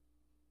the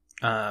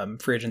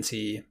free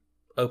agency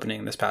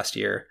opening this past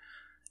year,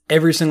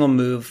 every single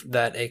move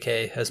that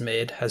AK has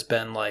made has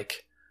been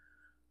like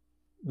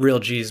real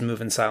G's move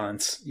in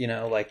silence.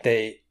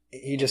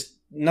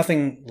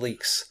 Nothing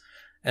leaks.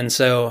 And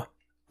so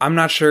I'm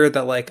not sure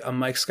that like a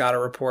Mike Scotto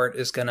report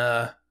is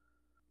gonna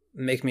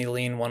make me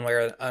lean one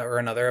way or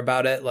another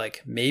about it.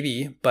 Like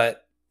maybe,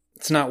 but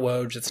it's not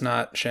Woj, it's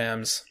not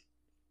Shams,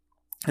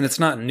 and it's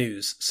not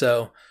news.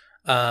 So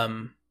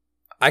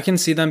I can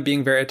see them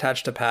being very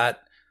attached to Pat.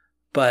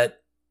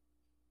 But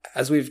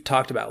as we've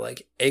talked about,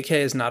 like, AK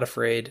is not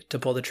afraid to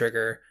pull the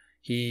trigger.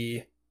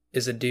 He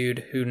is a dude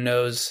who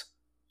knows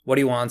what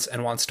he wants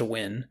and wants to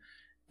win.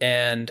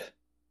 And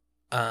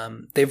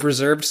they've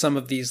reserved some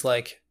of these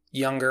like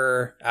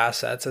younger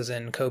assets, as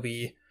in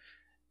Kobe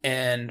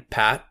and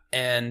Pat,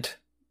 and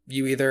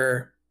you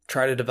either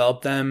try to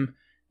develop them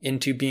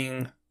into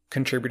being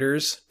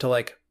contributors to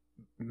like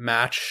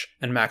match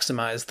and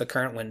maximize the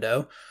current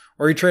window,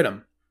 or you trade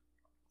them.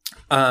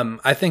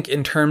 I think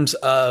in terms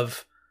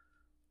of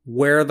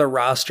where the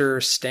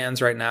roster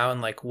stands right now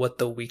and like what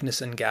the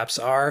weakness and gaps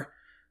are,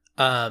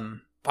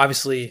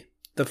 obviously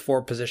the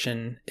 4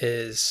 position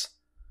is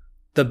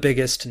the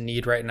biggest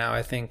need right now.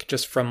 I think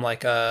just from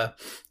like a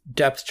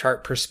depth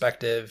chart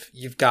perspective,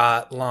 you've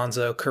got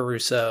Lonzo,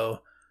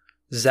 Caruso,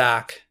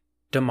 Zach,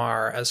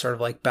 DeMar as sort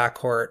of like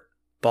backcourt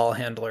ball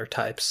handler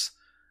types.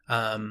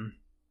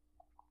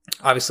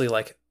 Obviously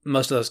like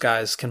most of those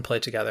guys can play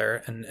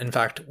together. And in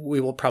fact,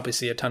 we will probably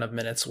see a ton of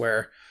minutes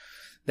where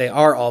they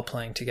are all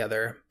playing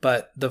together.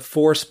 But the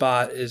 4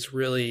 spot is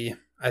really,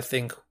 I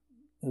think,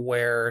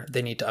 where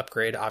they need to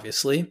upgrade,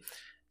 obviously.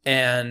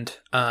 And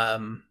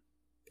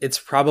it's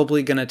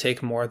probably going to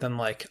take more than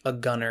like a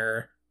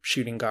gunner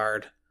shooting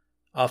guard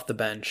off the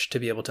bench to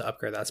be able to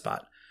upgrade that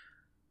spot.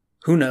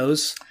 Who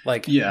knows?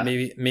 Like,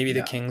 maybe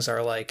the Kings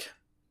are like,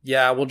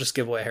 yeah, we'll just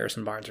give away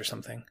Harrison Barnes or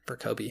something for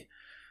Kobe.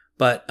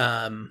 But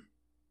I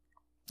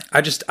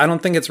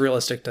don't think it's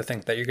realistic to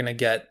think that you're going to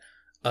get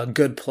a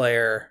good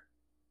player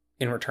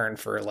in return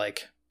for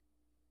like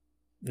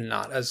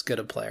not as good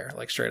a player,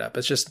 like straight up.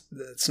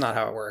 It's not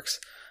how it works.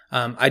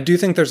 I do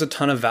think there's a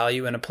ton of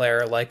value in a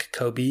player like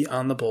Kobe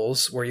on the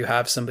Bulls, where you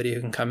have somebody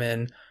who can come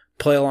in,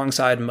 play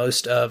alongside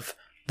most of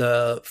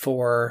the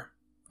four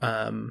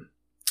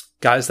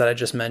guys that I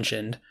just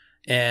mentioned,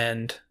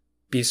 and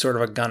be sort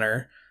of a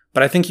gunner.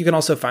 But I think you can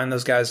also find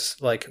those guys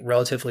like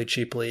relatively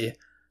cheaply,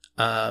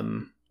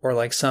 or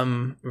like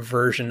some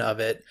version of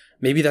it.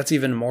 Maybe that's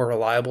even more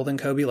reliable than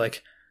Kobe.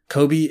 Like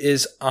Kobe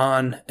is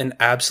on an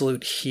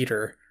absolute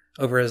heater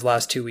over his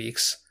last 2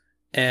 weeks,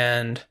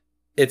 and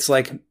it's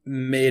like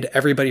made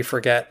everybody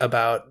forget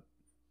about,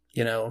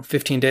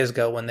 15 days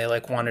ago when they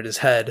like wanted his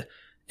head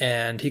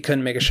and he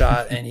couldn't make a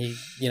shot and he,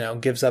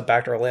 gives up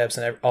backdoor layups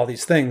and all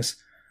these things.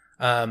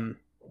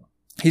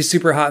 He's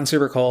super hot and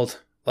super cold.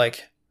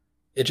 Like,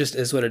 it just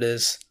is what it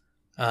is.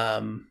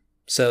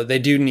 So they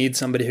do need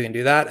somebody who can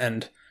do that.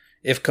 And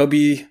if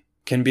Kobe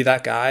can be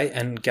that guy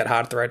and get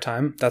hot at the right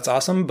time, that's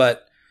awesome.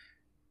 But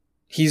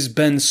he's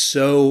been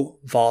so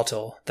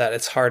volatile that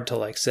it's hard to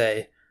like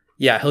say,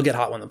 yeah, he'll get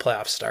hot when the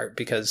playoffs start,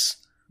 because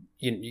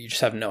you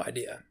just have no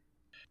idea.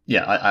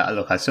 Yeah,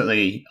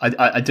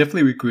 I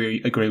definitely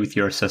agree with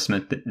your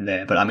assessment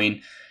there. But I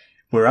mean,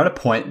 we're at a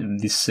point in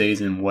this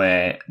season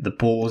where the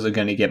Bulls are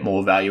going to get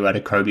more value out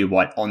of Kobe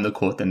White on the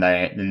court than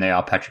they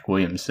are Patrick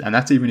Williams, and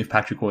that's even if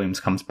Patrick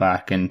Williams comes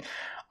back. And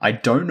I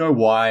don't know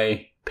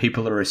why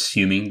people are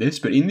assuming this,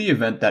 but in the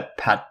event that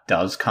Pat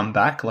does come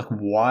back, like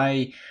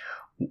why?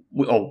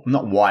 Well,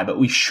 not why, but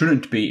we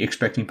shouldn't be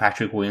expecting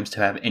Patrick Williams to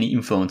have any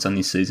influence on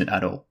this season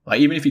at all. Like,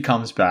 even if he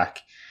comes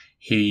back,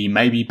 he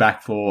may be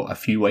back for a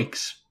few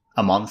weeks,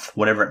 a month,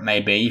 whatever it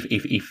may be.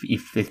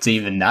 If it's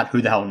even that,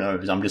 who the hell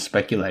knows? I'm just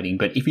speculating.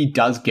 But if he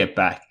does get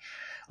back,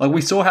 like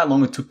we saw how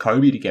long it took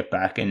Kobe to get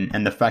back,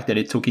 and the fact that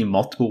it took him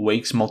multiple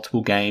weeks,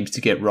 multiple games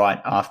to get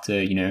right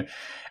after,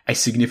 a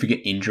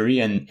significant injury,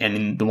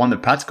 and the one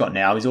that Pat's got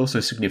now is also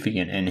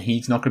significant, and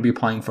he's not going to be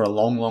playing for a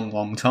long, long,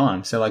 long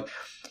time. So like,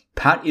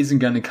 Pat isn't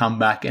going to come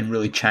back and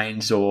really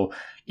change or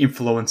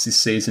influence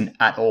this season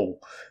at all.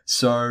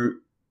 So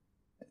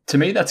to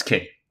me, that's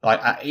key. Like,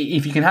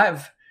 if you can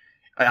have,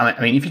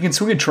 if you can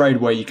swing a trade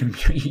where you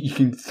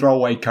can throw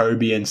away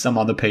Kobe and some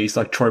other piece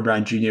like Troy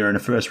Brown Jr. and a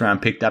first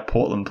round pick, that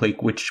Portland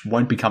pick, which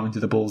won't be coming to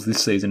the Bulls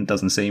this season, it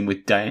doesn't seem,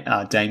 with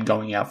Dame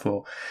going out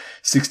for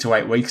 6 to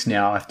 8 weeks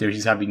now after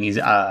he's having his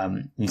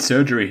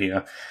surgery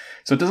here.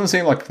 So it doesn't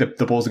seem like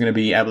the Bulls are going to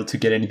be able to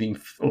get anything,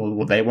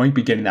 or they won't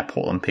be getting that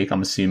Portland pick,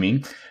 I'm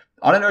assuming.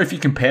 I don't know if you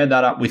compare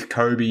that up with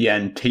Kobe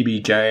and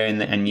TBJ and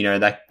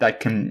that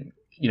can,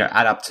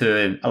 add up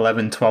to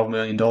 $11-12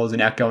 million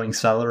in outgoing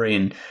salary,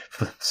 and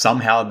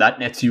somehow that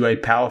nets you a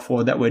power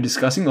forward that we're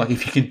discussing. Like,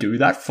 if you can do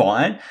that,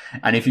 fine.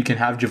 And if you can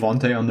have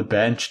Javonte on the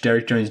bench,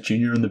 Derrick Jones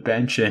Jr. on the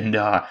bench, and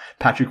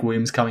Patrick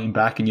Williams coming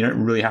back, and you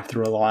don't really have to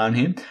rely on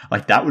him,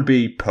 like, that would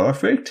be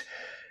perfect.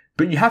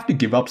 But you have to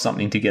give up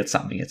something to get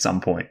something at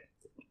some point.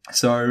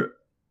 So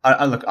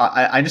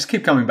I just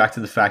keep coming back to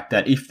the fact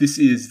that if this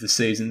is the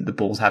season the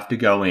Bulls have to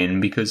go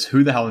in, because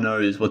who the hell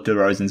knows what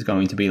DeRozan's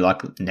going to be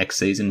like next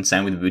season.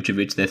 Same with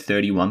Vucevic, they're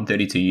 31,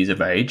 32 years of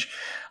age.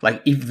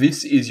 Like, if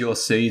this is your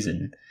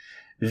season,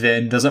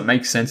 then does it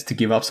make sense to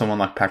give up someone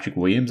like Patrick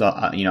Williams?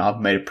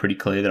 I've made it pretty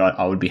clear that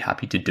I would be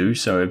happy to do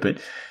so, but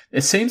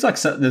it seems like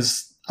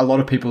there's a lot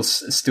of people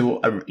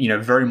still,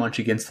 very much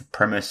against the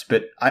premise.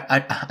 But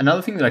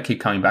another thing that I keep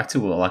coming back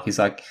to, is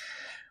like,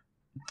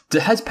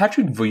 has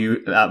Patrick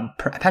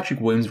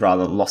Williams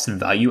lost in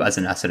value as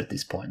an asset at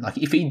this point? Like,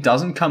 if he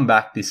doesn't come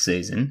back this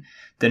season,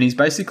 then he's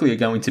basically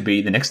going to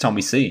be, the next time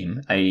we see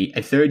him,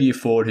 a third-year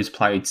forward who's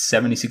played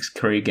 76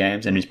 career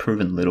games and who's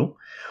proven little.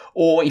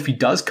 Or if he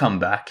does come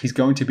back, he's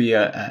going to be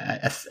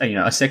a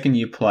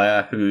second-year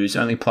player who's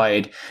only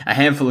played a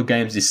handful of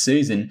games this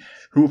season,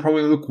 who will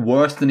probably look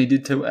worse than he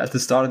did at the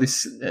start of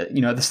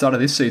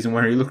this, season,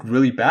 where he looked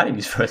really bad in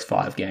his first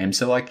 5 games.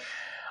 So, like,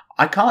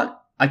 I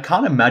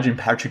can't imagine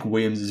Patrick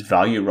Williams'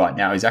 value right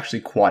now is actually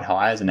quite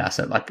high as an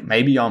asset. Like,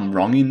 maybe I'm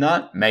wrong in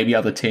that. Maybe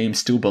other teams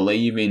still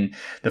believe in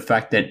the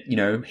fact that,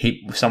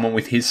 someone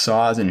with his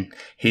size and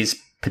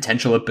his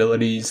potential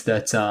abilities,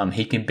 that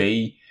he can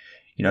be,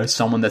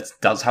 someone that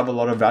does have a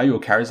lot of value or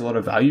carries a lot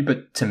of value.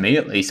 But to me,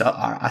 at least,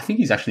 I think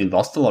he's actually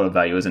lost a lot of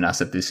value as an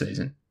asset this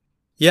season.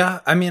 Yeah,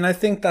 I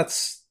think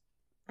that's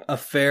a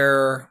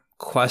fair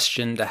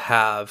question to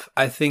have.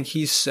 I think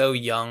he's so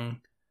young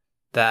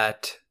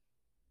that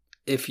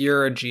if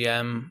you're a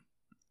GM,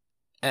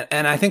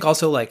 and I think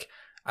also, like,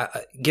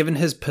 given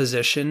his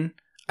position,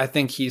 I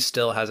think he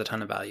still has a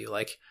ton of value.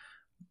 Like,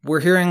 we're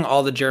hearing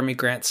all the Jeremy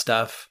Grant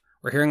stuff,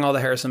 we're hearing all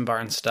the Harrison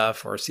Barnes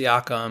stuff, or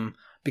Siakam,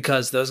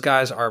 because those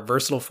guys are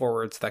versatile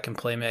forwards that can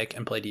play make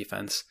and play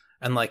defense.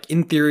 And like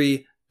in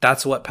theory,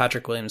 that's what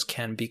Patrick Williams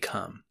can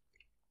become.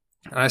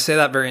 And I say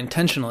that very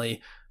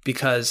intentionally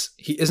because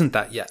he isn't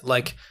that yet.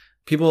 Like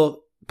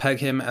people peg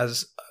him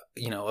as,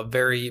 a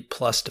very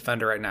plus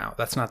defender right now.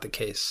 That's not the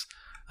case.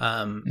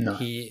 No.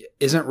 He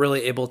isn't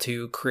really able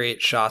to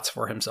create shots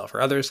for himself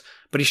or others,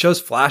 but he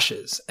shows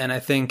flashes. And I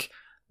think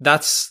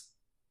that's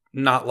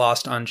not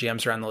lost on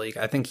GMs around the league.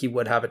 I think he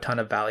would have a ton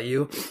of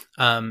value.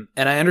 And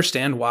I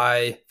understand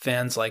why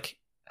fans like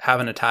have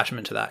an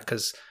attachment to that,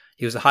 because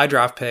he was a high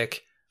draft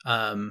pick,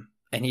 and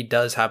he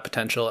does have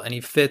potential, and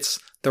he fits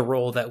the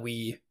role that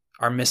we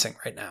are missing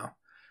right now.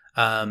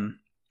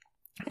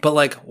 But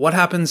like, what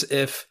happens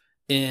if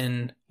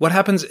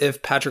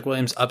Patrick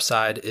Williams'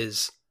 upside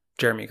is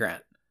Jeremy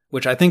Grant,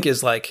 which I think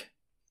is like,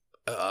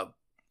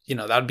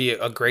 that'd be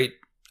a great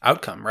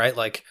outcome, right?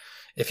 Like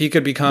if he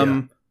could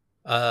become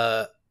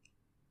a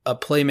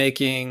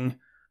playmaking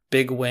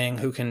big wing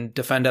who can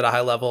defend at a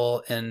high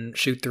level and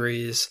shoot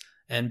threes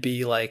and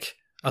be like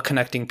a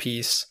connecting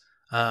piece,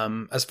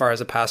 as far as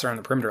a passer on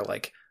the perimeter,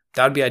 like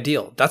that would be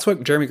ideal. That's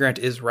what Jeremy Grant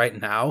is right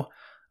now.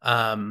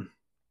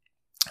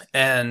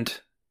 And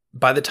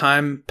by the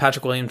time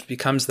Patrick Williams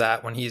becomes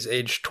that, when he's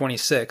age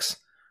 26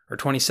 or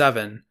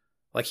 27,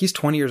 like he's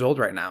 20 years old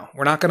right now.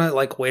 We're not going to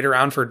like wait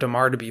around for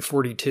DeMar to be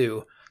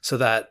 42 so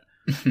that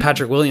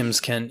Patrick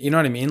Williams can, you know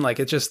what I mean? Like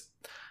it's just,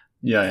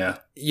 you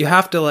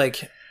have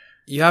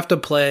to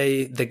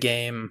play the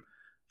game.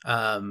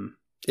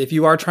 If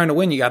you are trying to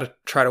win, you got to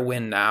try to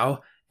win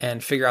now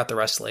and figure out the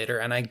rest later.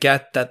 And I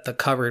get that the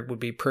cupboard would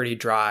be pretty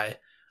dry,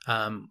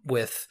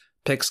 with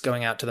picks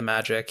going out to the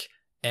Magic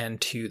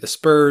and to the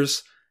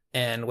Spurs,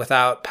 and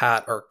without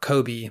Pat or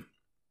Kobe,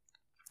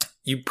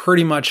 you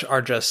pretty much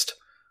are just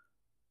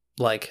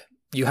like,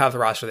 you have the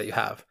roster that you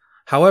have.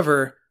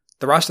 However,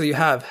 the roster that you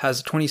have has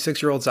a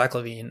 26-year-old Zach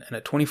LaVine and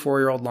a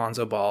 24-year-old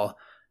Lonzo Ball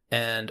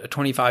and a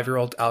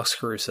 25-year-old Alex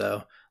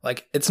Caruso.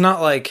 Like, it's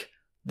not like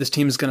this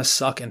team is going to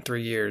suck in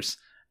 3 years.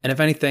 And if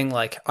anything,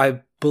 like,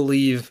 I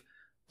believe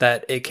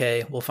that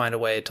AK will find a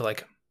way to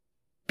like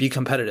be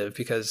competitive,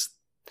 because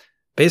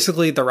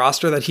basically the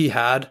roster that he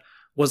had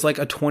was like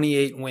a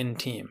 28 win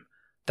team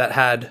that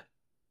had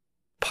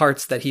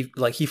parts that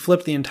he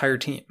flipped the entire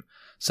team.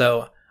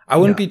 So I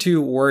wouldn't be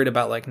too worried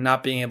about like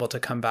not being able to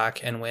come back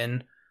and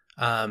win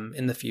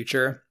in the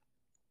future.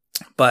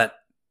 But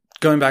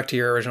going back to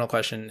your original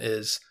question,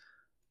 is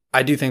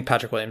I do think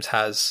Patrick Williams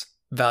has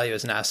value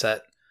as an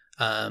asset.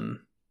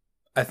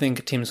 I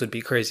think teams would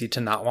be crazy to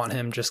not want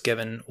him just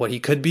given what he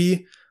could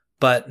be,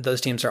 but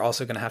those teams are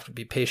also going to have to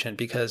be patient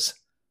because,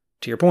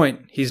 to your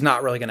point, he's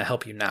not really going to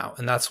help you now,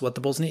 and that's what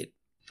the Bulls need.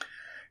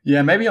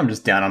 Yeah, maybe I'm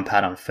just down on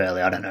Pat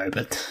unfairly. I don't know,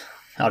 but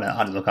I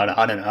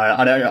don't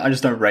know. I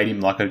just don't rate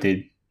him like I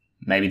did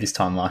maybe this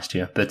time last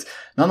year. But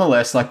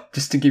nonetheless, like,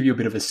 just to give you a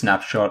bit of a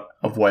snapshot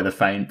of where the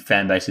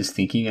fan base is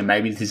thinking, and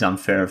maybe this is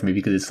unfair of me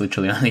because it's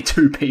literally only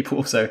two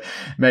people, so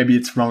maybe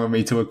it's wrong of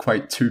me to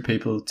equate two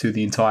people to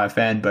the entire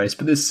fan base,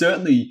 but there's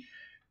certainly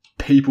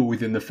people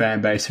within the fan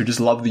base who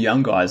just love the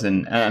young guys,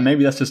 and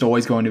maybe that's just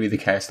always going to be the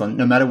case. Like,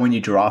 no matter when you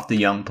draft a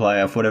young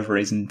player, for whatever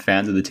reason,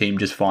 fans of the team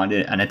just find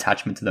an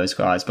attachment to those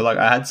guys. But like,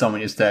 I had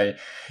someone yesterday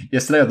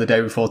or the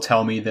day before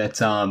tell me that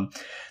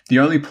the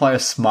only player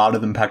smarter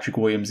than Patrick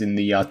Williams in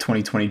the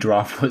 2020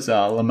 draft was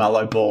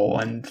LaMelo Ball,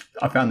 and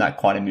I found that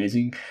quite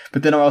amusing.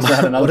 But then I also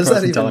had another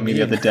person telling me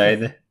the other day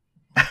that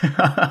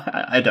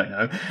I don't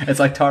know.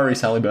 It's like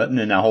Tyrese Halliburton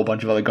and a whole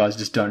bunch of other guys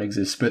just don't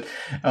exist. But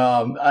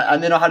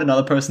and then I had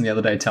another person the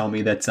other day tell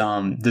me that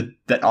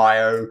that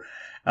Io,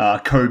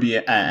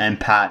 Kobe, and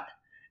Pat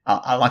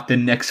are like the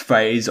next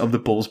phase of the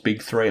Bulls'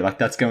 big three. Like,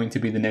 that's going to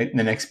be the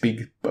next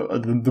big,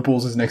 the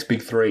Bulls' next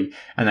big three.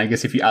 And I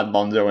guess if you add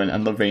Lonzo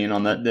and LaVine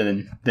on that,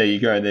 then there you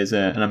go. There's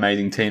an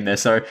amazing team there.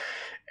 So,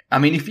 I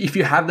mean, if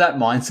you have that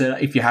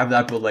mindset, if you have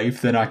that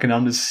belief, then I can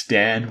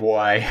understand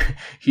why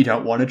you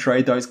don't want to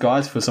trade those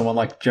guys for someone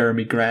like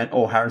Jeremy Grant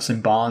or Harrison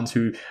Barnes,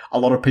 who a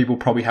lot of people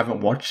probably haven't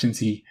watched since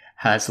he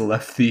has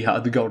left the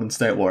Golden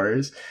State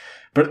Warriors.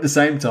 But at the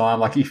same time,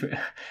 like, if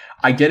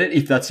I get it,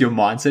 if that's your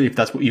mindset, if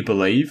that's what you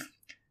believe,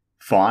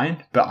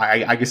 fine. But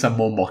I guess I'm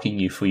more mocking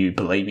you for you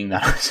believing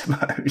that, I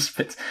suppose.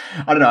 But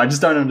I don't know. I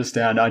just don't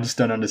understand. I just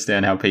don't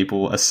understand how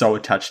people are so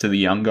attached to the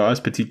young guys,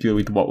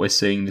 particularly with what we're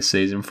seeing this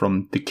season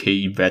from the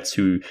key vets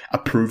who are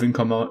proven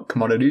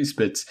commodities.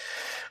 But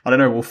I don't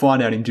know. We'll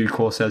find out in due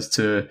course as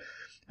to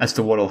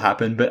what'll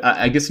happen. But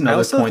I guess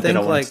another point that I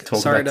wanted to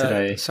talk about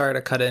today. Sorry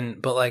to cut in,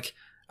 but like,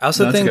 I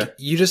also think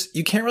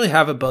you can't really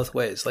have it both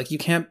ways. Like, you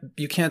can't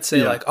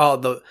say like,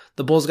 oh,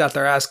 the Bulls got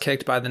their ass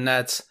kicked by the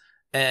Nets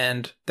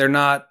and they're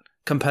not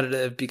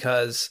competitive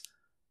because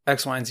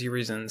X, Y, and Z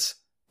reasons,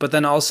 but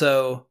then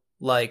also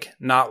like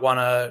not want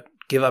to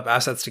give up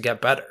assets to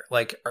get better.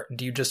 Like,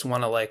 do you just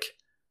want to like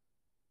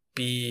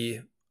be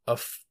a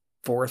 4th,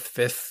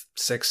 5th,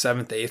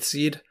 6th, 7th, 8th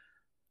seed?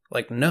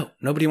 Like, no,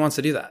 nobody wants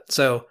to do that.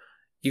 So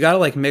you got to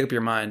like make up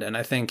your mind. And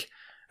I think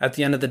at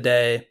the end of the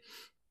day,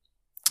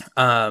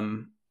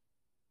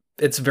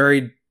 it's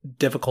very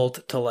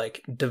difficult to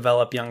like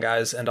develop young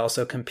guys and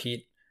also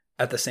compete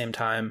at the same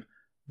time,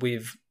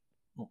 we've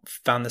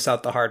found this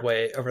out the hard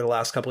way over the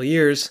last couple of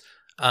years.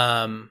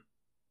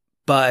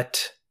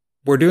 But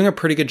we're doing a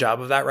pretty good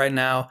job of that right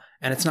now.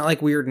 And it's not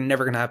like we're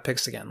never going to have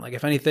picks again. Like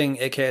if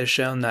anything, AK has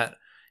shown that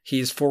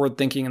he's forward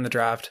thinking in the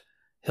draft.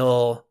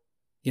 He'll,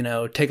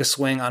 take a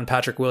swing on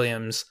Patrick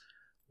Williams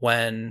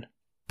when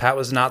Pat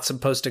was not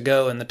supposed to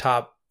go in the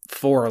top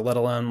 4, let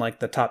alone like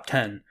the top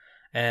 10.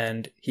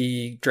 And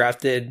he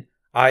drafted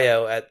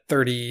Io at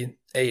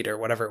 38 or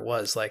whatever it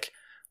was. Like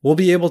we'll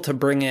be able to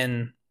bring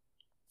in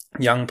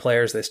young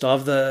players. They still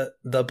have the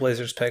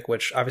Blazers pick,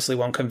 which obviously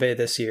won't convey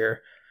this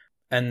year.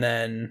 And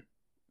then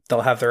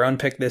they'll have their own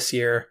pick this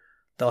year.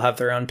 They'll have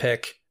their own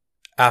pick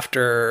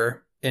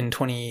after in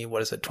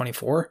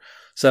 24.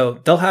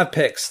 So they'll have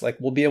picks. Like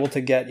we'll be able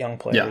to get young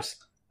players.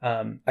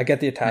 Yeah. I get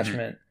the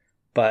attachment,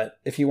 but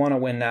if you want to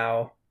win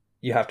now,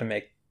 you have to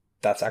make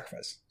that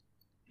sacrifice.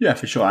 Yeah,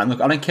 for sure. And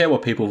look, I don't care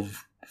what people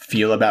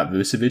feel about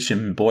Vucevic,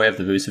 and boy, have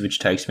the Vucevic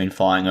takes been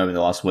flying over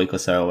the last week or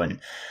so. And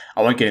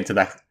I won't get into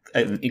that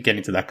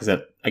because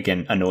that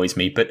again annoys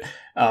me. But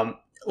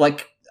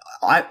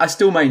I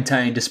still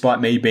maintain,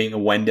 despite me being a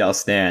Wendell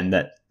stan,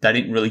 that they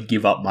didn't really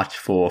give up much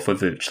for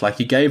Vooch. Like,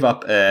 you gave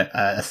up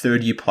a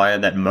third-year player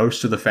that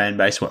most of the fan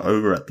base were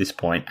over at this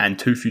point, and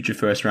 2 future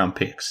first-round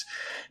picks.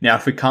 Now,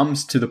 if it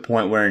comes to the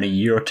point where in a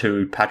year or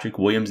two, Patrick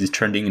Williams is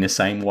trending in the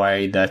same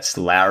way that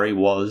Lowry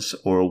was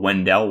or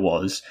Wendell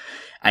was,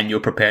 and you're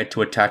prepared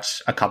to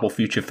attach a couple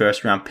future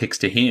first-round picks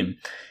to him,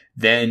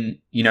 then,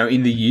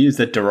 in the years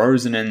that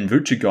DeRozan and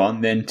Vooch are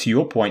gone, then to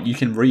your point, you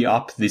can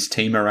re-up this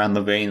team around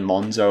LaVine,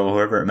 Lonzo, or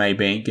whoever it may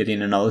be, and get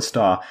in another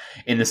star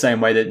in the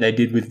same way that they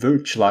did with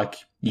Vooch. Like,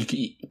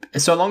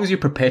 so long as you're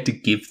prepared to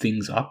give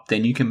things up,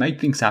 then you can make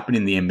things happen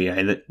in the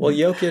NBA.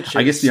 Jokic.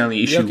 I guess the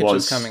only issue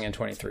was coming in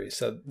 23,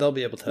 so they'll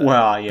be able to.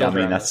 Well, yeah, I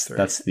mean that's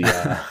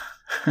the.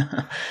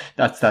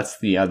 that's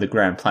the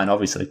grand plan,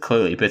 obviously,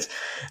 clearly, but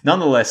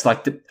nonetheless,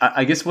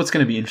 I guess what's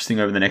going to be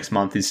interesting over the next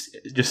month is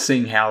just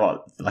seeing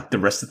how the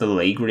rest of the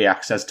league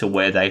reacts as to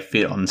where they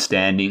fit on the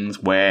standings,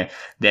 where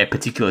their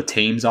particular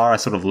teams are. I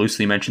sort of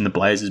loosely mentioned the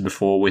Blazers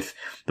before, with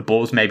the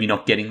Bulls maybe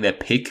not getting their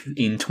pick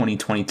in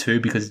 2022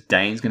 because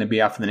Dane's going to be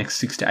out for the next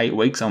 6 to 8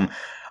 weeks. I'm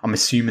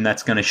assuming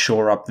that's going to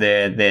shore up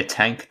their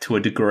tank to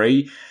a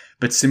degree.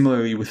 But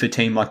similarly with a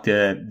team like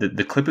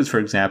the Clippers, for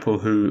example,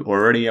 who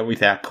already are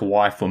without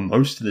Kawhi for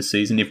most of the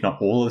season, if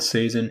not all of the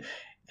season,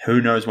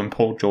 who knows when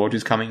Paul George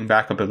is coming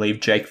back? I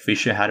believe Jake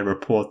Fisher had a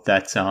report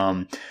that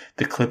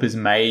the Clippers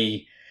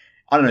may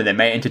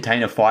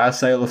entertain a fire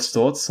sale of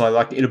sorts.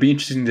 So it'll be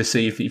interesting to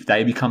see if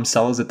they become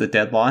sellers at the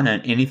deadline,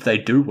 and if they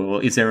do, well,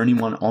 is there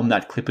anyone on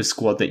that Clippers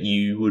squad that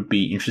you would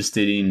be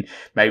interested in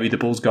maybe the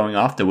Bulls going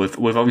after?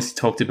 We've obviously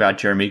talked about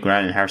Jeremy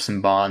Grant and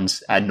Harrison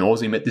Barnes ad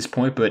nauseum at this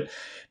point, but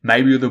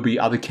maybe there'll be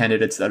other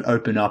candidates that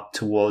open up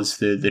towards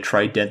the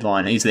trade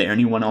deadline. Is there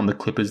anyone on the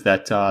Clippers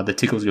that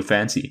tickles your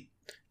fancy?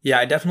 Yeah,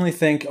 I definitely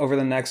think over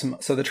the next...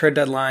 So the trade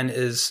deadline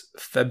is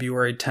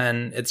February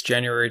 10. It's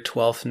January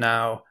 12th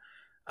now.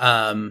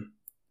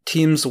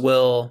 Teams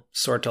will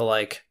sort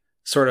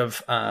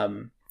of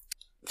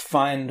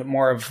find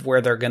more of where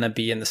they're going to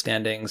be in the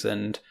standings,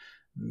 and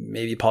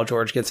maybe Paul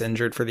George gets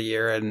injured for the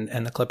year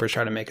and the Clippers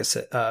try to make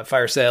a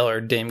fire sale,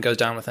 or Dame goes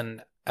down with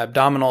an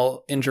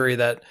abdominal injury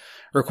that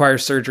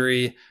requires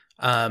surgery.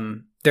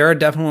 There are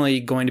definitely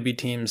going to be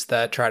teams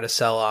that try to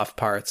sell off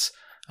parts.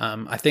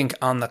 I think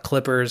on the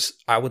Clippers,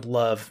 I would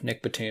love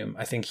Nick Batum.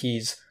 I think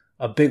he's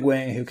a big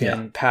wing who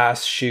can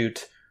pass,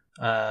 shoot.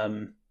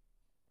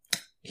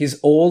 He's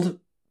old,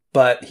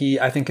 but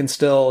I think can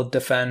still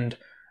defend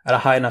at a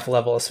high enough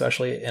level,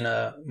 especially in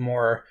a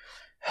more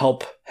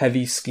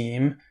help-heavy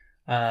scheme,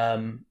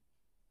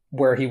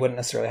 where he wouldn't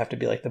necessarily have to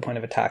be like the point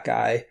of attack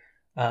guy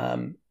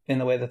in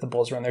the way that the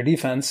Bulls run their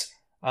defense.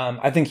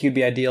 I think he'd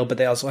be ideal, but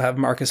they also have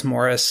Marcus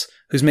Morris,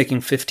 who's making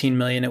 $15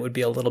 million. It would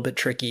be a little bit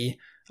tricky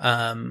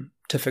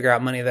to figure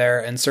out money there,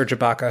 and Serge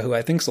Ibaka, who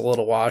I think is a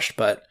little washed,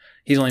 but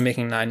he's only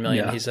making $9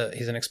 million. Yeah.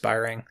 He's an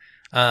expiring.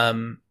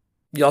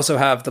 You also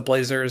have the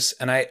Blazers,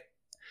 and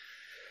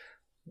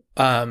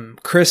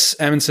Chris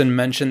Emerson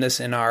mentioned this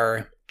in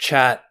our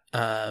chat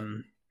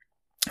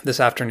this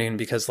afternoon,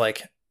 because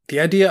the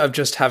idea of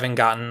just having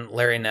gotten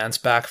Larry Nance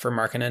back for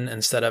Markkanen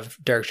instead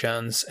of Derek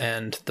Jones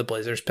and the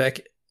Blazers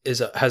pick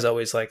has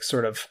always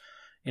sort of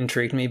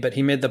intrigued me. But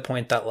he made the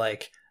point that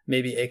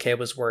maybe AK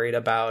was worried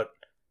about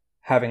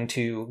having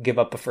to give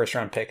up a first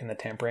round pick in the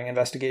tampering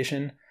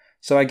investigation.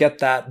 So I get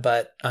that,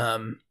 but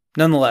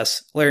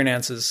nonetheless, Larry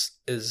Nance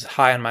is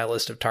high on my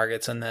list of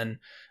targets. And then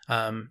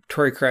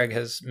Torrey Craig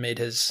has made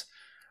his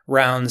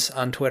rounds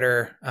on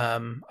Twitter.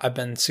 I've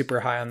been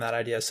super high on that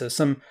idea. So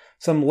some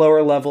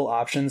lower level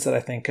options that I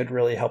think could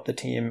really help the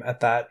team at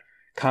that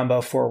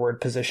combo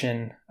forward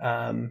position,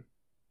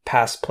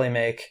 pass, play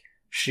make,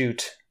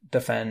 shoot,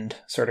 defend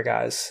sort of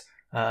guys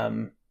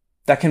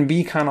that can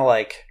be kind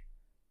of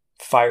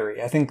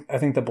fiery. I think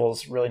the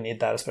Bulls really need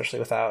that, especially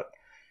without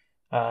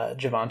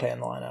Javonte in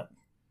the lineup.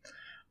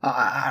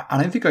 I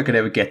don't think I could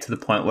ever get to the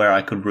point where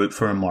I could root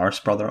for a Morris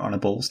brother on a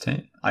Bulls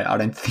team. I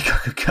don't think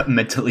I could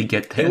mentally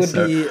get there.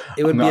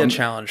 It would be a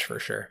challenge for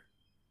sure.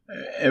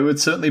 It would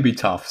certainly be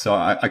tough. So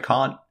I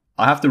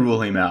have to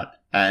rule him out.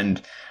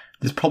 And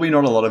there's probably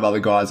not a lot of other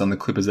guys on the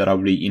Clippers that I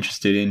would be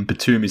interested in.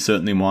 Batum is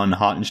certainly one.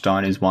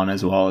 Hartenstein is one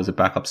as well as a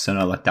backup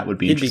center. Like, that would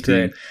be interesting.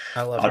 He'd be great.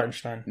 I love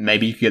Hartenstein.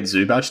 Maybe you could get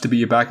Zubac to be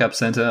your backup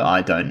center.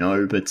 I don't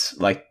know. But,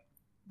 like,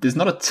 there's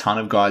not a ton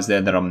of guys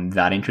there that I'm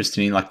that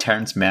interested in. Like,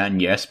 Terrence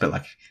Mann, yes, but,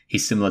 like,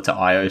 he's similar to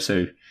Io, so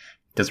it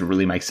doesn't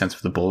really make sense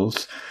for the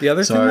Bulls. The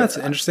other thing that's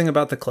interesting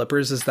about the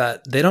Clippers is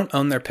that they don't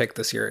own their pick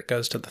this year. It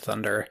goes to the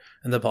Thunder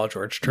in the Paul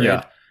George trade.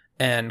 Yeah.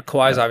 And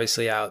Kawhi's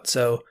obviously out.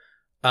 So,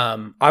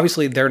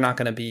 obviously they're not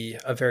going to be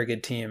a very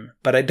good team,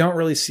 but I don't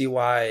really see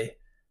why,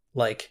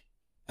 like,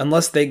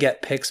 unless they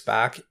get picks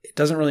back, it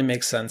doesn't really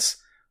make sense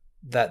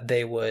that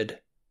they would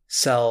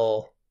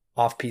sell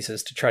off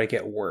pieces to try to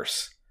get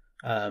worse.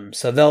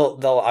 So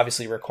they'll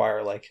obviously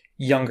require, like,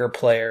 younger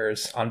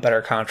players on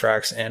better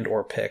contracts and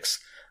or picks.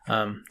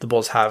 The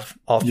Bulls have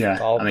all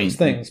those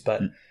things,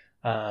 but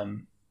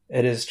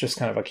it is just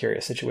kind of a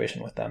curious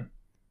situation with them.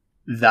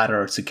 That,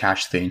 or it's a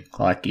cash thing.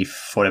 Like, if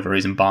for whatever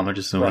reason Bama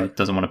just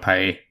doesn't want to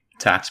pay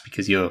tax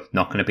because you're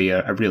not going to be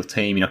a real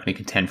team, you're not going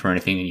to contend for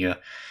anything, and you're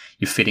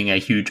fitting a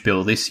huge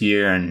bill this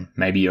year, and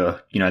maybe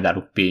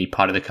that'll be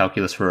part of the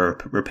calculus for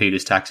a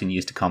repeater's tax in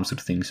years to come, sort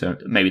of thing. So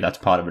maybe that's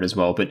part of it as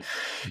well. But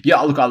yeah,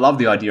 look, I love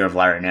the idea of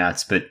Larry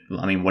Nance, but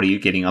I mean, what are you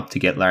getting up to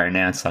get Larry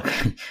Nance? Like,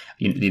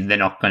 they're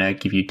not going to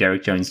give you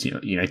Derek Jones.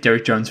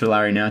 Derek Jones for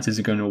Larry Nance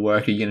isn't going to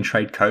work. Are you going to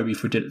trade Kobe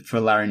for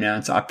Larry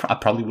Nance? I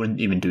probably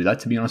wouldn't even do that,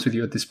 to be honest with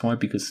you, at this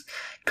point, because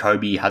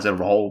Kobe has a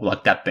role.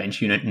 Like, that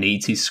bench unit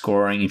needs his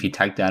scoring. If you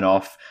take that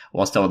off,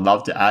 whilst I would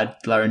love to add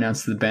Larry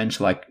Nance to the bench,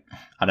 like,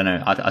 I don't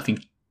know. I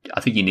think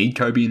you need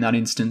Kobe in that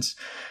instance.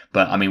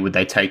 But, I mean, would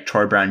they take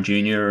Troy Brown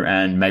Jr.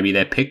 and maybe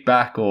their pick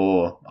back,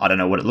 or I don't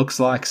know what it looks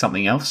like,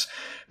 something else?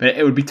 But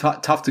it would be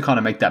tough to kind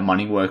of make that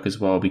money work as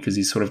well, because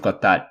he's sort of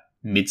got that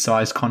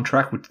mid-sized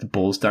contract, which the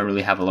Bulls don't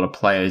really have a lot of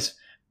players,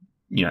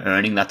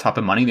 earning that type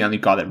of money. The only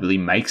guy that really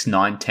makes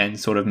 $9-10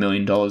 sort of $1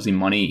 million in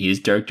money is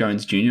Derek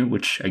Jones Jr.,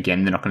 which,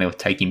 again, they're not going to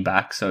take him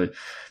back. So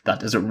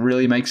that doesn't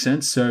really make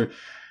sense. So,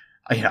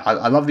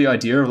 I love the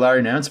idea of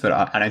Larry Nance, but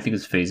I don't think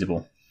it's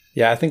feasible.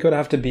 Yeah, I think it would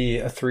have to be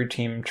a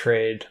 3-team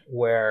trade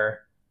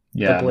where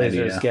the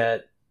Blazers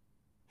get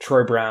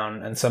Troy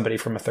Brown and somebody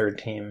from a third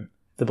team.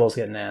 The Bulls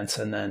get Nance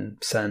and then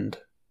send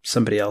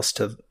somebody else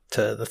to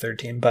the third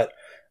team. But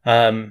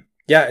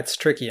it's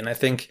tricky. And I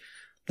think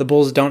the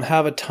Bulls don't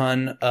have a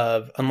ton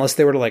of, unless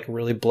they were to, like,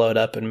 really blow it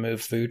up and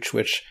move Vooch,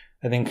 which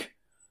I think,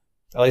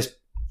 at least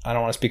I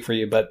don't want to speak for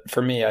you, but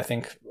for me, I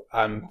think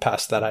I'm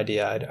past that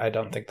idea. I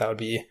don't think that would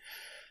be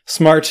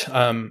smart.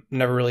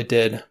 Never really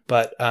did.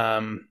 But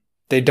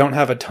they don't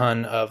have a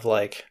ton of,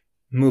 like,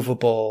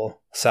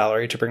 movable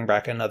salary to bring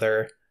back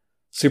another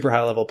super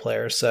high level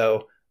player.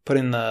 So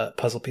putting the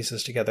puzzle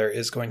pieces together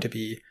is going to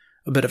be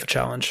a bit of a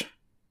challenge.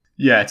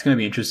 Yeah, it's going to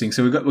be interesting.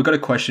 So we've got a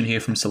question here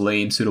from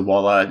Salim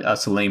Sudawala.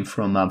 Salim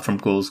from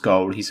Ghouls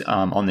Gold. He's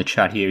on the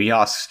chat here. He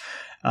asks,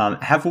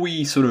 have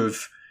we sort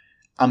of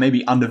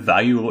maybe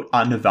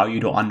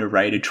undervalued or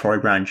underrated Troy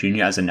Brown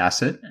Jr. as an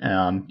asset?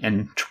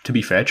 And to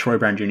be fair, Troy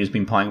Brown Jr. has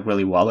been playing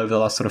really well over the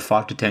last sort of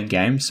 5 to 10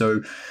 games.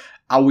 So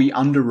are we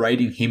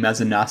underrating him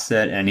as an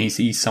asset, and is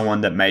he someone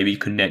that maybe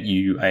could net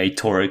you a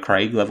Torrey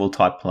Craig level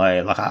type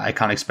player? Like, I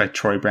can't expect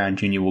Troy Brown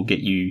Jr. will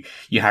get you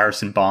your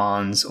Harrison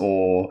Barnes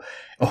or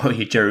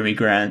your Jeremy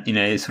Grant in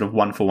a sort of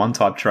 1-for-1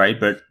 type trade,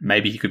 but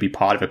maybe he could be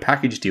part of a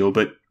package deal.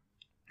 But,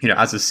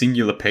 as a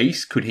singular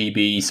piece, could he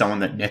be someone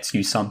that nets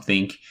you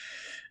something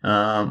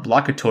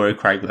like a Torrey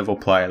Craig level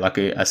player, like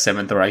a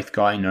 7th or 8th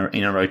guy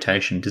in a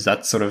rotation? Does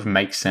that sort of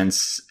make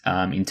sense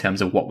in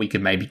terms of what we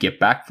could maybe get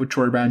back for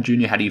Troy Brown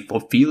Jr.? How do you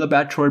feel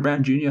about Troy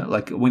Brown Jr.?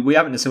 Like, we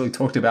haven't necessarily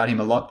talked about him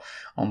a lot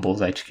on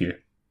Bulls HQ.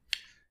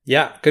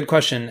 Yeah, good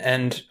question.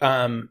 And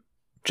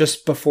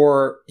just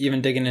before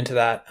even digging into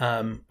that,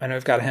 I know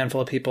I've got a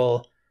handful of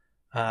people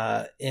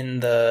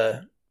in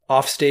the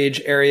offstage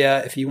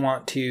area. If you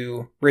want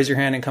to raise your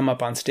hand and come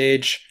up on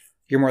stage,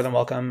 you're more than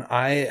welcome.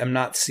 I am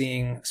not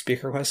seeing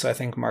speaker requests, so I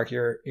think, Mark,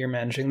 you're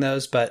managing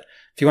those. But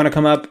if you want to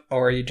come up,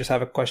 or you just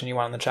have a question you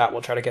want in the chat,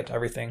 we'll try to get to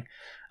everything.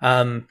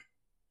 I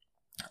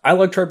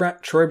like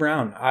Troy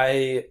Brown.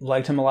 I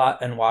liked him a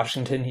lot in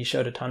Washington. He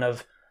showed a ton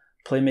of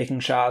playmaking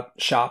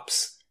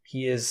chops.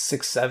 He is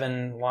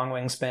 6'7", long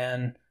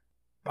wingspan.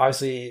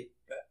 Obviously,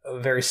 a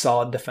very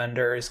solid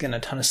defender. He's getting a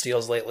ton of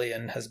steals lately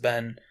and has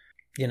been,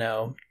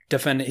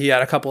 defending. He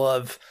had a couple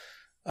of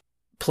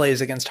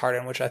plays against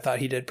Harden, which I thought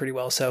he did pretty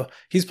well. So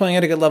he's playing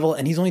at a good level,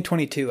 and he's only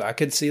 22. I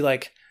could see,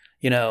 like,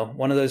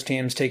 one of those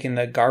teams taking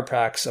the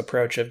Garpax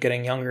approach of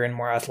getting younger and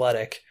more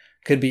athletic,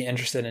 could be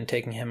interested in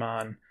taking him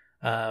on.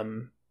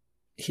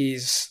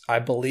 He's, I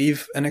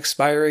believe, an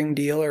expiring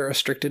deal or a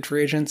restricted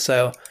free agent,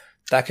 so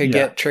that could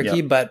get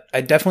tricky, but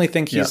I definitely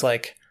think he's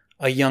like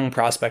a young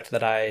prospect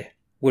that I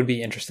would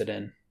be interested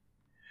in.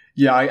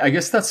 Yeah, I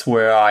guess that's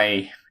where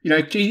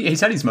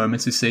he's had his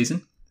moments this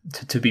season.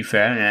 to be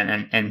fair,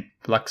 and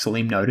like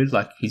Salim noted,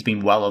 like he's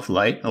been well of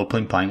late, or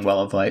been playing well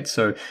of late,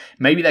 so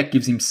maybe that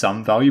gives him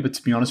some value, but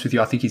to be honest with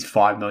you, I think his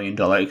 $5 million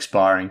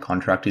expiring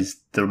contract is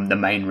the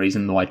main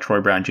reason why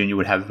Troy Brown Jr.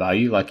 would have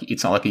value. Like,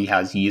 it's not like he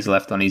has years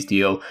left on his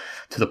deal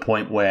to the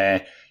point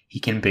where he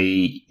can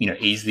be,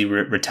 easily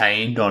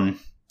retained on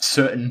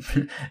certain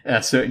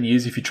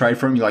years. If you trade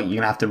for him, you're going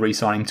to have to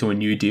re-sign him to a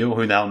new deal.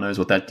 Who the hell knows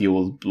what that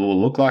deal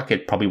will look like?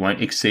 It probably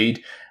won't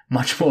exceed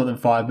much more than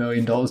 $5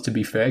 million, to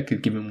be fair,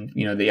 could give him,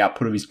 the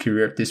output of his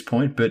career at this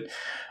point. But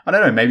I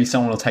don't know, maybe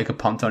someone will take a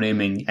punt on him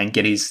and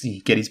get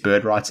his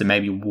bird rights, and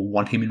maybe will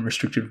want him in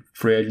restricted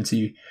free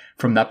agency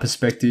from that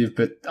perspective.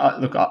 But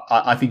look,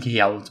 I think he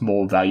holds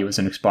more value as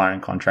an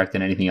expiring contract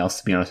than anything else,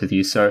 to be honest with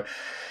you. So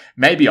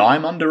maybe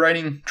I'm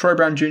underrating Troy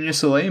Brown Jr.,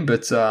 Salim,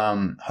 but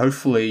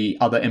hopefully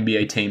other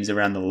NBA teams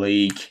around the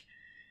league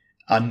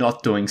are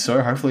not doing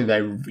so. Hopefully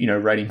they,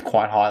 rate him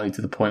quite highly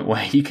to the point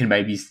where you can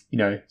maybe,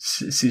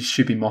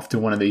 ship him off to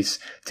one of these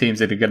teams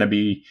that are going to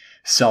be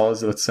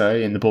sellers, let's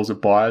say, and the Bulls are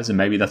buyers, and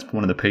maybe that's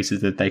one of the pieces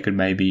that they could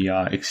maybe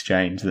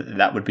exchange.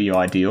 That would be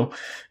ideal.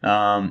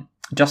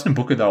 Justin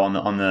Booker, though,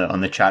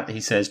 on the chat, he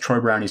says Troy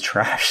Brown is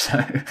trash.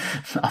 So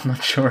I'm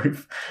not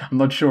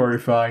sure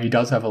if he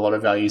does have a lot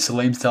of value.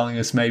 Salim's telling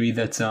us maybe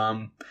that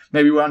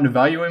maybe we're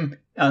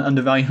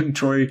undervaluing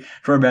Troy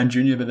Brown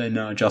Jr., but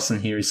then Justin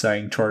here is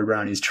saying Troy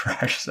Brown is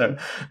trash. So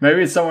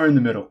maybe it's somewhere in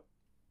the middle.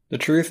 The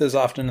truth is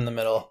often in the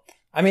middle.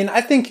 I mean,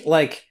 I think,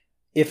 like,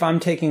 if I'm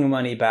taking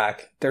money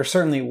back, there's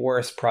certainly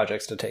worse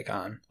projects to take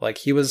on. Like,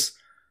 he was,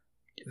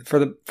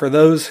 for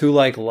those who,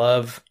 like,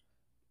 love,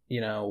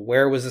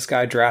 where was this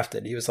guy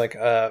drafted? He was like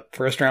a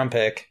first-round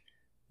pick,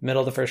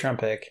 middle of the first-round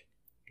pick.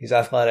 He's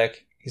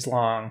athletic. He's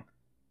long.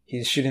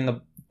 He's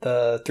shooting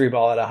the three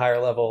ball at a higher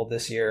level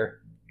this year.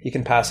 He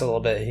can pass a little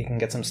bit. He can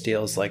get some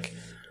steals. Like,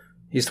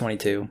 he's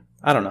 22.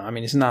 I don't know. I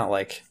mean, he's not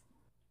like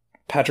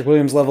Patrick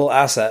Williams level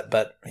asset,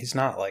 but he's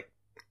not like,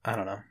 I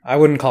don't know. I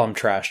wouldn't call him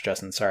trash,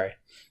 Justin. Sorry.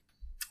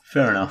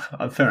 Fair enough.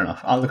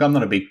 Look, I'm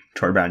not a big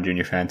Troy Brown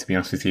Jr. fan, to be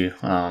honest with you.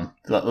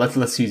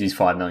 Let's use his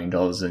 $5 million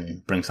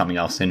and bring something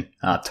else in.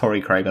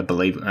 Torrey Craig, I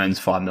believe, earns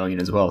 $5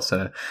 million as well.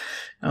 So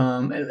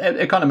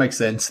it kind of makes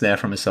sense there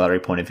from a salary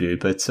point of view.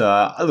 But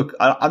look,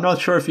 I'm not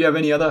sure if you have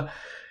any other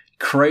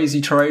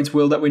crazy trades,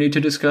 Will, that we need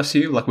to discuss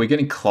here. Like, we're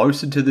getting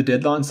closer to the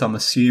deadline, so I'm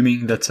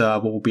assuming that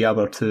we'll be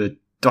able to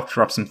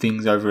doctor up some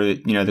things over,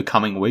 the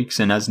coming weeks.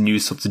 And as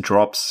news sorts of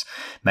drops,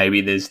 maybe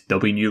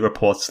there'll be new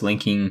reports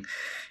linking,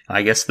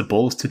 I guess, the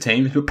Bulls to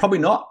teams, but probably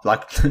not.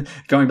 Like,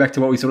 going back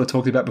to what we sort of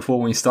talked about before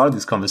when we started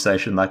this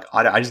conversation, like,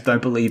 I just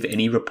don't believe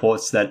any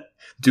reports that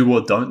do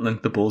or don't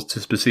link the Bulls to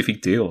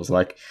specific deals.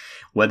 Like,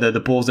 whether the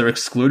Bulls are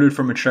excluded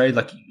from a trade,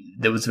 like,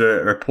 there was a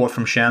report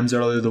from Shams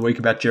earlier the week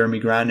about Jeremy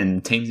Grant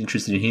and teams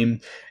interested in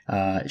him.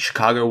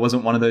 Chicago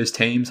wasn't one of those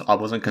teams. I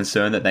wasn't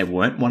concerned that they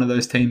weren't one of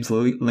those teams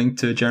linked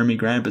to Jeremy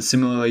Grant. But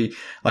similarly,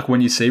 like,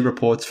 when you see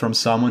reports from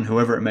someone,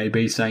 whoever it may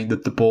be, saying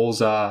that the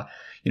Bulls are,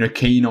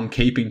 keen on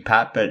keeping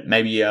Pat, but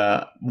maybe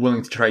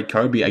willing to trade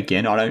Kobe,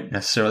 again, I don't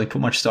necessarily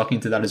put much stock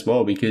into that as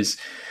well, because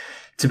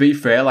to be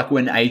fair, like,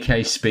 when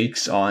AK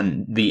speaks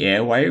on the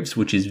airwaves,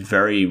 which is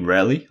very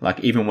rarely, like,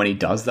 even when he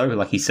does, though,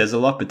 like, he says a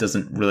lot, but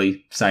doesn't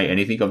really say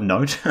anything of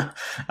note.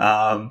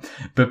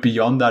 But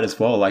beyond that as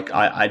well, like,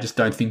 I just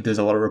don't think there's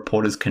a lot of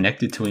reporters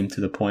connected to him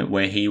to the point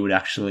where he would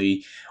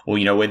actually, or,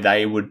 where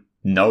they would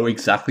know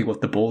exactly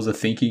what the Bulls are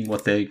thinking,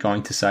 what they're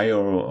going to say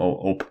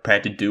or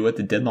prepared to do at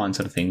the deadline,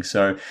 sort of thing.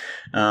 So,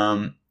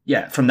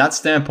 yeah, from that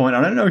standpoint,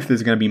 I don't know if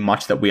there's going to be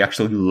much that we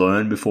actually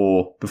learn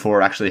before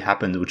it actually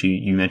happens, which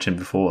you mentioned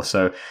before.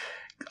 So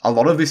a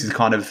lot of this is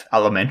kind of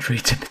elementary,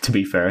 to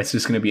be fair. It's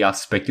just going to be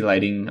us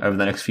speculating over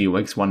the next few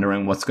weeks,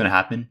 wondering what's going to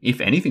happen,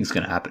 if anything's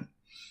going to happen.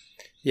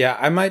 Yeah,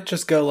 I might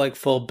just go like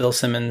full Bill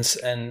Simmons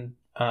and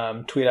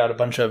tweet out a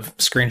bunch of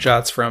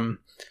screenshots from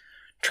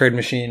Trade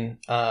Machine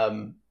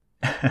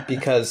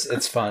because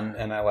it's fun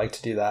and I like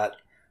to do that.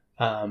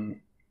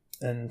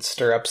 And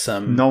stir up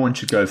some. No one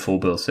should go full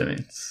Bill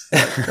Simmons.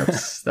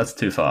 That's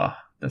too far.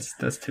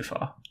 That's too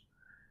far.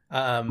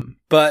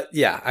 But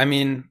yeah, I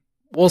mean,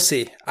 we'll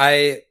see.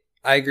 I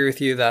agree with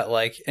you that,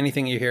 like,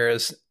 anything you hear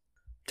is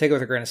take it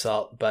with a grain of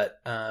salt. But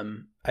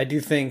I do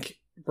think,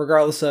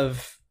 regardless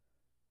of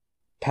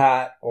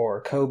Pat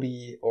or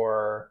Kobe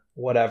or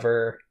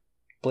whatever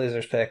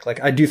Blazers pick,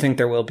 like, I do think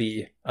there will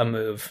be a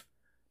move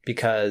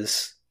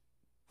because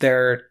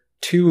they're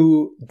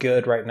too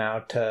good right now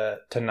to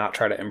not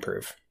try to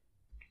improve.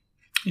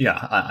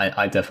 Yeah,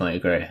 I definitely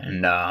agree.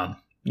 And,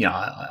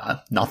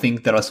 nothing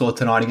that I saw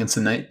tonight against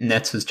the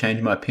Nets has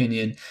changed my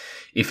opinion.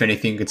 If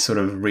anything, it's sort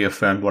of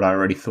reaffirmed what I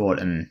already thought,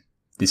 and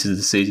this is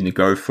the season to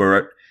go for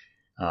it.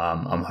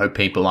 I hope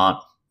people aren't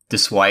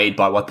dissuaded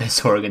by what they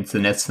saw against the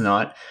Nets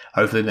tonight.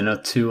 Hopefully they're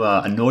not too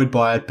annoyed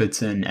by it,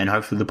 but and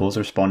hopefully the Bulls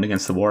respond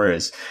against the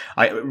Warriors.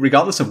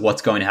 Regardless of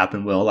what's going to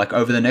happen, Will, like,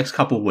 over the next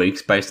couple of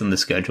weeks, based on the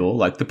schedule,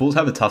 like, the Bulls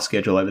have a tough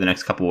schedule over the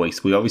next couple of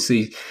weeks. We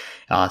obviously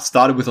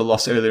started with a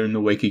loss earlier in the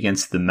week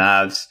against the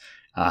Mavs.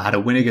 Had a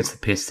win against the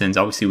Pistons.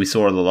 Obviously, we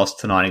saw the loss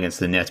tonight against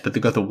the Nets, but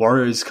they've got the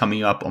Warriors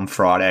coming up on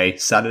Friday.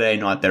 Saturday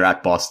night, they're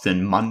at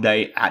Boston.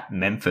 Monday at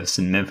Memphis,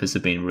 and Memphis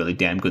have been really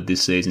damn good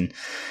this season.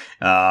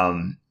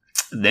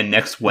 Then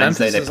next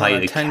Wednesday, Memphis they play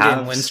the is on a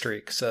 10-game win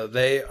streak, so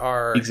they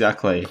are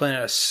playing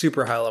at a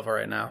super high level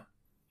right now.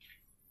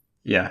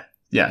 Yeah,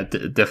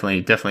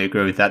 definitely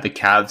agree with that. The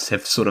Cavs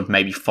have sort of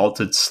maybe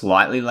faltered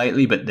slightly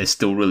lately, but they're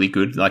still really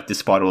good, like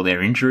despite all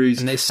their injuries.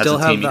 And they still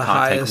have the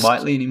highest, take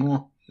lightly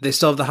anymore. They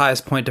still have the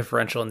highest point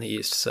differential in the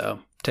East, so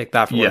take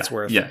that for what it's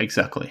worth. Yeah,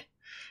 exactly.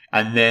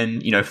 And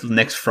then,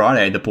 next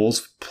Friday, the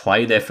Bulls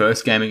play their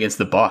first game against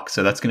the Bucks,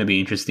 so that's going to be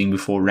interesting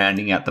before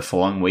rounding out the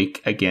following week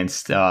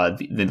against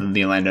the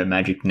Orlando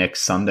Magic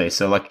next Sunday.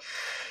 So,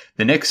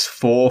 the next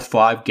 4 or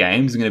 5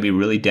 games are going to be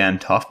really damn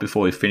tough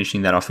before we're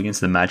finishing that off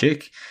against the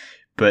Magic.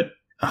 But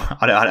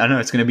I know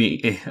it's going to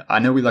be... I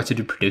know we like to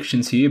do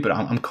predictions here, but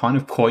I'm kind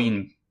of coy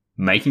in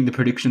making the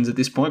predictions at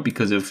this point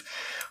because of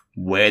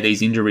where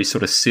these injuries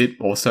sort of sit.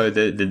 Also,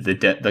 the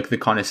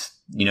kind of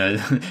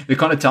the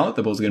kind of talent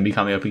the Bulls are going to be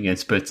coming up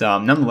against. But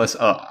nonetheless,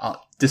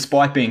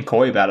 despite being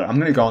coy about it, I'm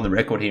going to go on the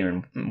record here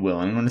and I'm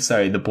going to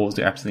say the Bulls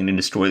are absolutely going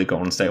to destroy the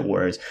Golden State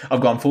Warriors.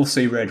 I've gone full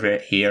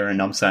C-Red here,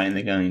 and I'm saying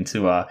they're going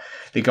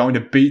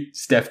to beat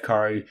Steph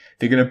Curry.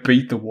 They're going to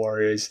beat the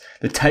Warriors.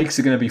 The takes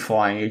are going to be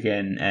flying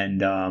again,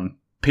 and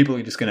people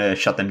are just going to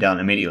shut them down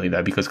immediately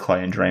though because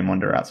Clay and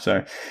Draymond are out.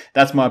 So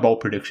that's my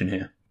bold prediction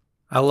here.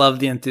 I love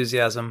the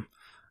enthusiasm.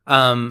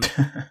 I'm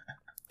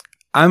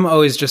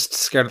always just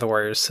scared of the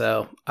Warriors,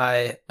 so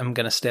I am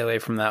going to stay away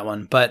from that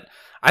one. But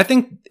I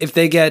think if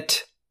they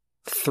get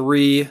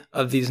 3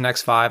 of these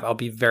next 5, I'll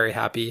be very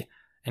happy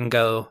and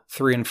go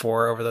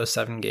 3-4 over those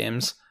 7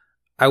 games.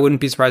 I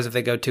wouldn't be surprised if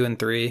they go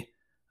 2-3.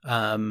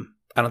 I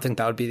don't think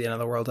that would be the end of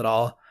the world at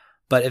all.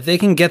 But if they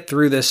can get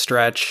through this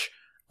stretch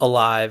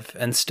alive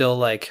and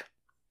still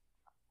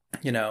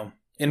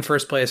in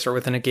first place or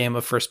within a game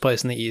of first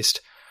place in the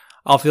East,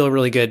 I'll feel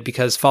really good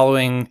because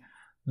following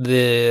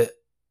the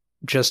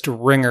just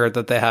ringer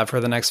that they have for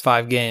the next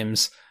 5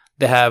 games,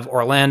 they have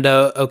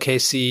Orlando,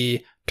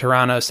 OKC,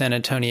 Toronto, San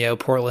Antonio,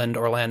 Portland,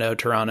 Orlando,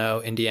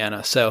 Toronto,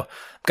 Indiana. So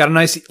got a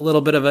nice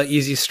little bit of an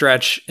easy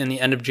stretch in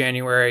the end of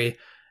January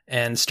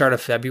and start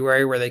of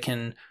February where they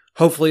can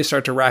hopefully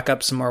start to rack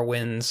up some more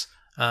wins,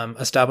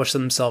 establish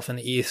themselves in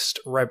the East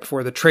right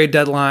before the trade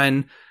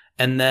deadline,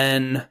 and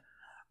then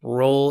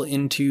roll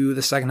into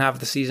the second half of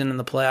the season in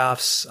the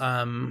playoffs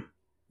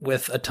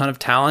with a ton of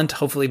talent,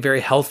 hopefully very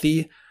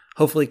healthy,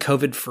 hopefully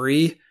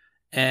COVID-free,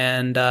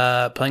 and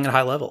playing at a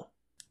high level.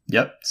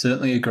 Yep,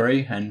 certainly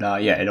agree. And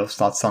it all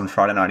starts on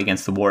Friday night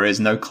against the Warriors.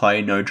 No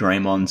Clay, no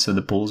Draymond, so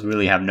the Bulls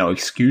really have no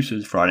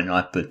excuses Friday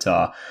night, but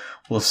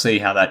we'll see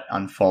how that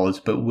unfolds.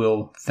 But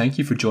Will, thank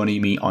you for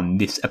joining me on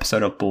this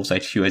episode of Bulls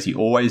HQ as you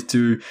always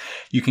do.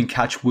 You can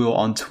catch Will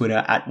on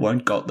Twitter at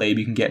 @Won'tGottlieb.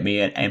 You can get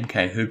me at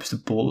MK Hoops. The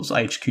Bulls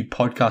HQ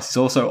podcast is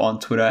also on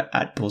Twitter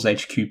at Bulls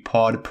HQ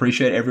Pod.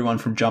 Appreciate everyone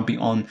from jumping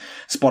on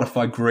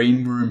Spotify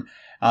Green Room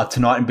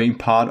tonight and being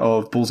part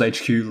of Bulls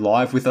HQ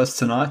live with us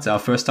tonight. Our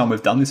first time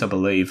we've done this, I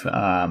believe,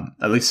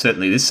 at least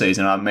certainly this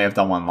season. I may have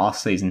done one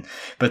last season,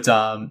 but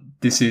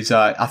this is,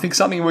 I think,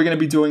 something we're going to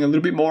be doing a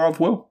little bit more of,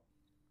 Will.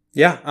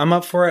 Yeah, I'm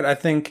up for it. I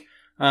think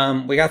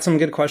we got some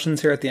good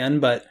questions here at the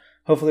end, but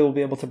hopefully we'll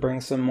be able to bring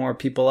some more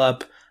people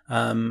up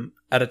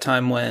at a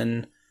time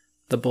when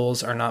the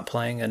Bulls are not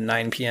playing a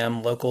 9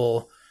 p.m.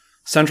 local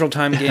Central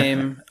Time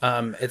game.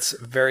 It's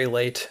very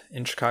late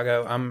in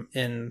Chicago. I'm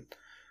in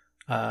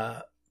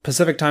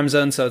Pacific time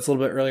zone, so it's a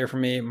little bit earlier for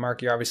me.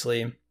 Mark, you're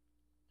obviously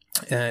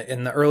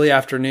in the early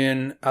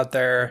afternoon out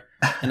there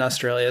in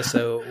Australia,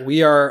 so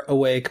we are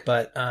awake,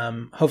 but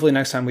hopefully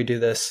next time we do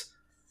this,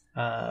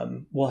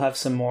 we'll have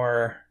some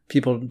more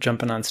people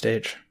jumping on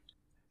stage.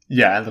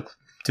 Yeah, look,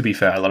 to be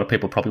fair, a lot of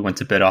people probably went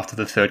to bed after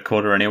the third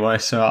quarter anyway,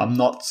 so I'm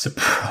not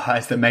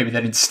surprised that maybe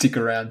they didn't stick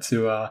around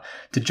to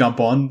jump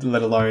on,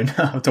 let alone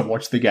to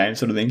watch the game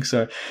sort of thing.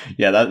 So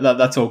yeah,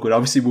 that's all good.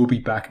 Obviously, we'll be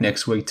back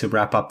next week to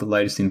wrap up the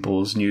latest in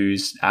Bulls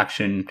news,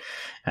 action,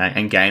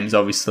 and games,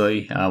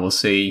 obviously. We'll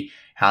see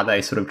how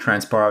they sort of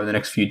transpire over the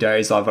next few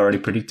days. I've already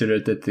predicted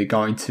it that they're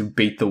going to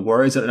beat the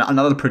Warriors.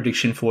 Another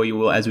prediction for you,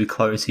 Will, as we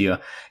close here.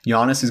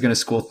 Giannis is going to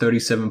score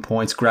 37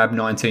 points, grab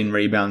 19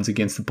 rebounds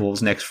against the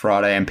Bulls next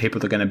Friday, and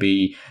people are going to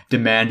be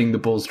demanding the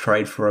Bulls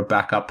trade for a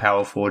backup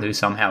power forward who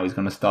somehow is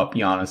going to stop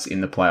Giannis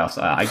in the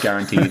playoffs. I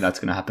guarantee you that's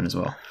going to happen as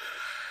well.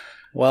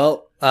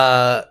 Well,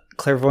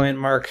 clairvoyant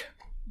Mark,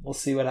 we'll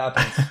see what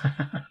happens.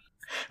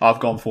 I've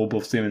gone full Bill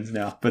Simmons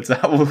now, but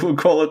we'll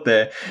call it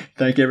there.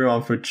 Thank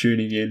everyone for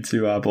tuning in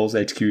to Bulls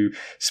HQ.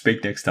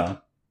 Speak next time.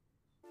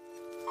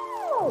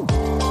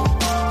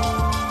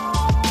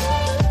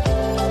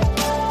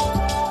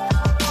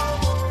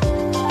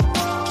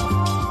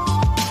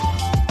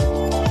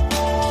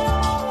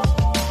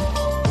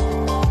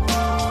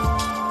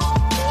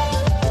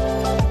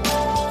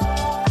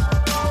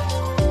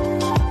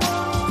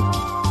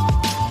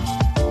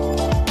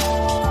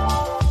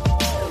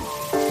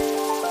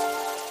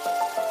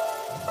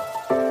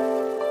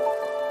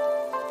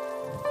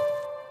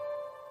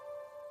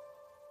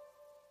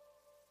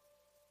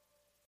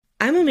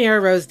 I'm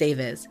Amira Rose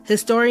Davis,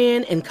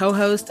 historian and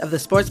co-host of the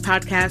sports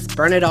podcast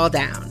Burn It All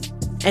Down.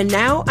 And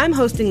now I'm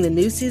hosting the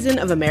new season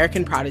of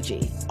American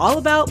Prodigy, all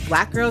about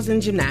Black girls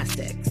in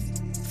gymnastics.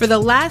 For the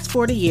last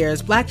 40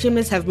 years, Black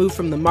gymnasts have moved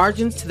from the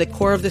margins to the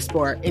core of the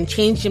sport and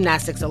changed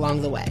gymnastics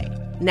along the way.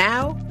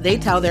 Now, they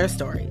tell their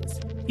stories.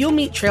 You'll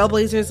meet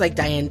trailblazers like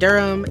Diane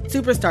Durham,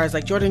 superstars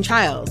like Jordan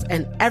Childs,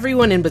 and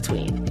everyone in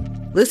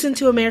between. Listen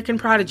to American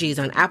Prodigies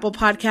on Apple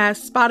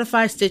Podcasts,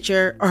 Spotify,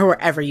 Stitcher, or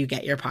wherever you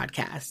get your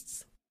podcasts.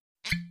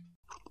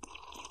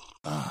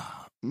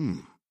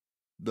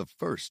 The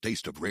first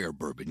taste of rare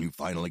bourbon you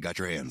finally got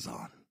your hands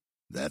on.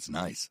 That's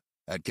nice.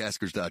 At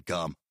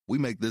Caskers.com, we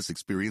make this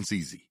experience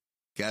easy.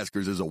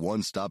 Caskers is a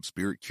one-stop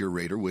spirit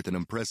curator with an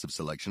impressive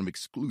selection of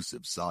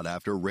exclusive,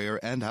 sought-after,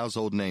 rare, and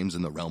household names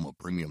in the realm of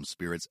premium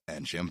spirits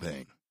and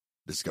champagne.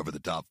 Discover the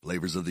top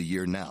flavors of the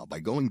year now by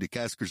going to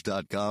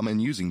Caskers.com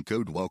and using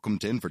code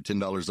WELCOME10 for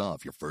 $10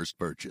 off your first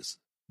purchase.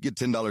 Get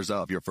 $10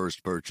 off your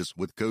first purchase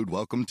with code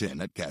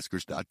WELCOME10 at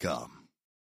Caskers.com.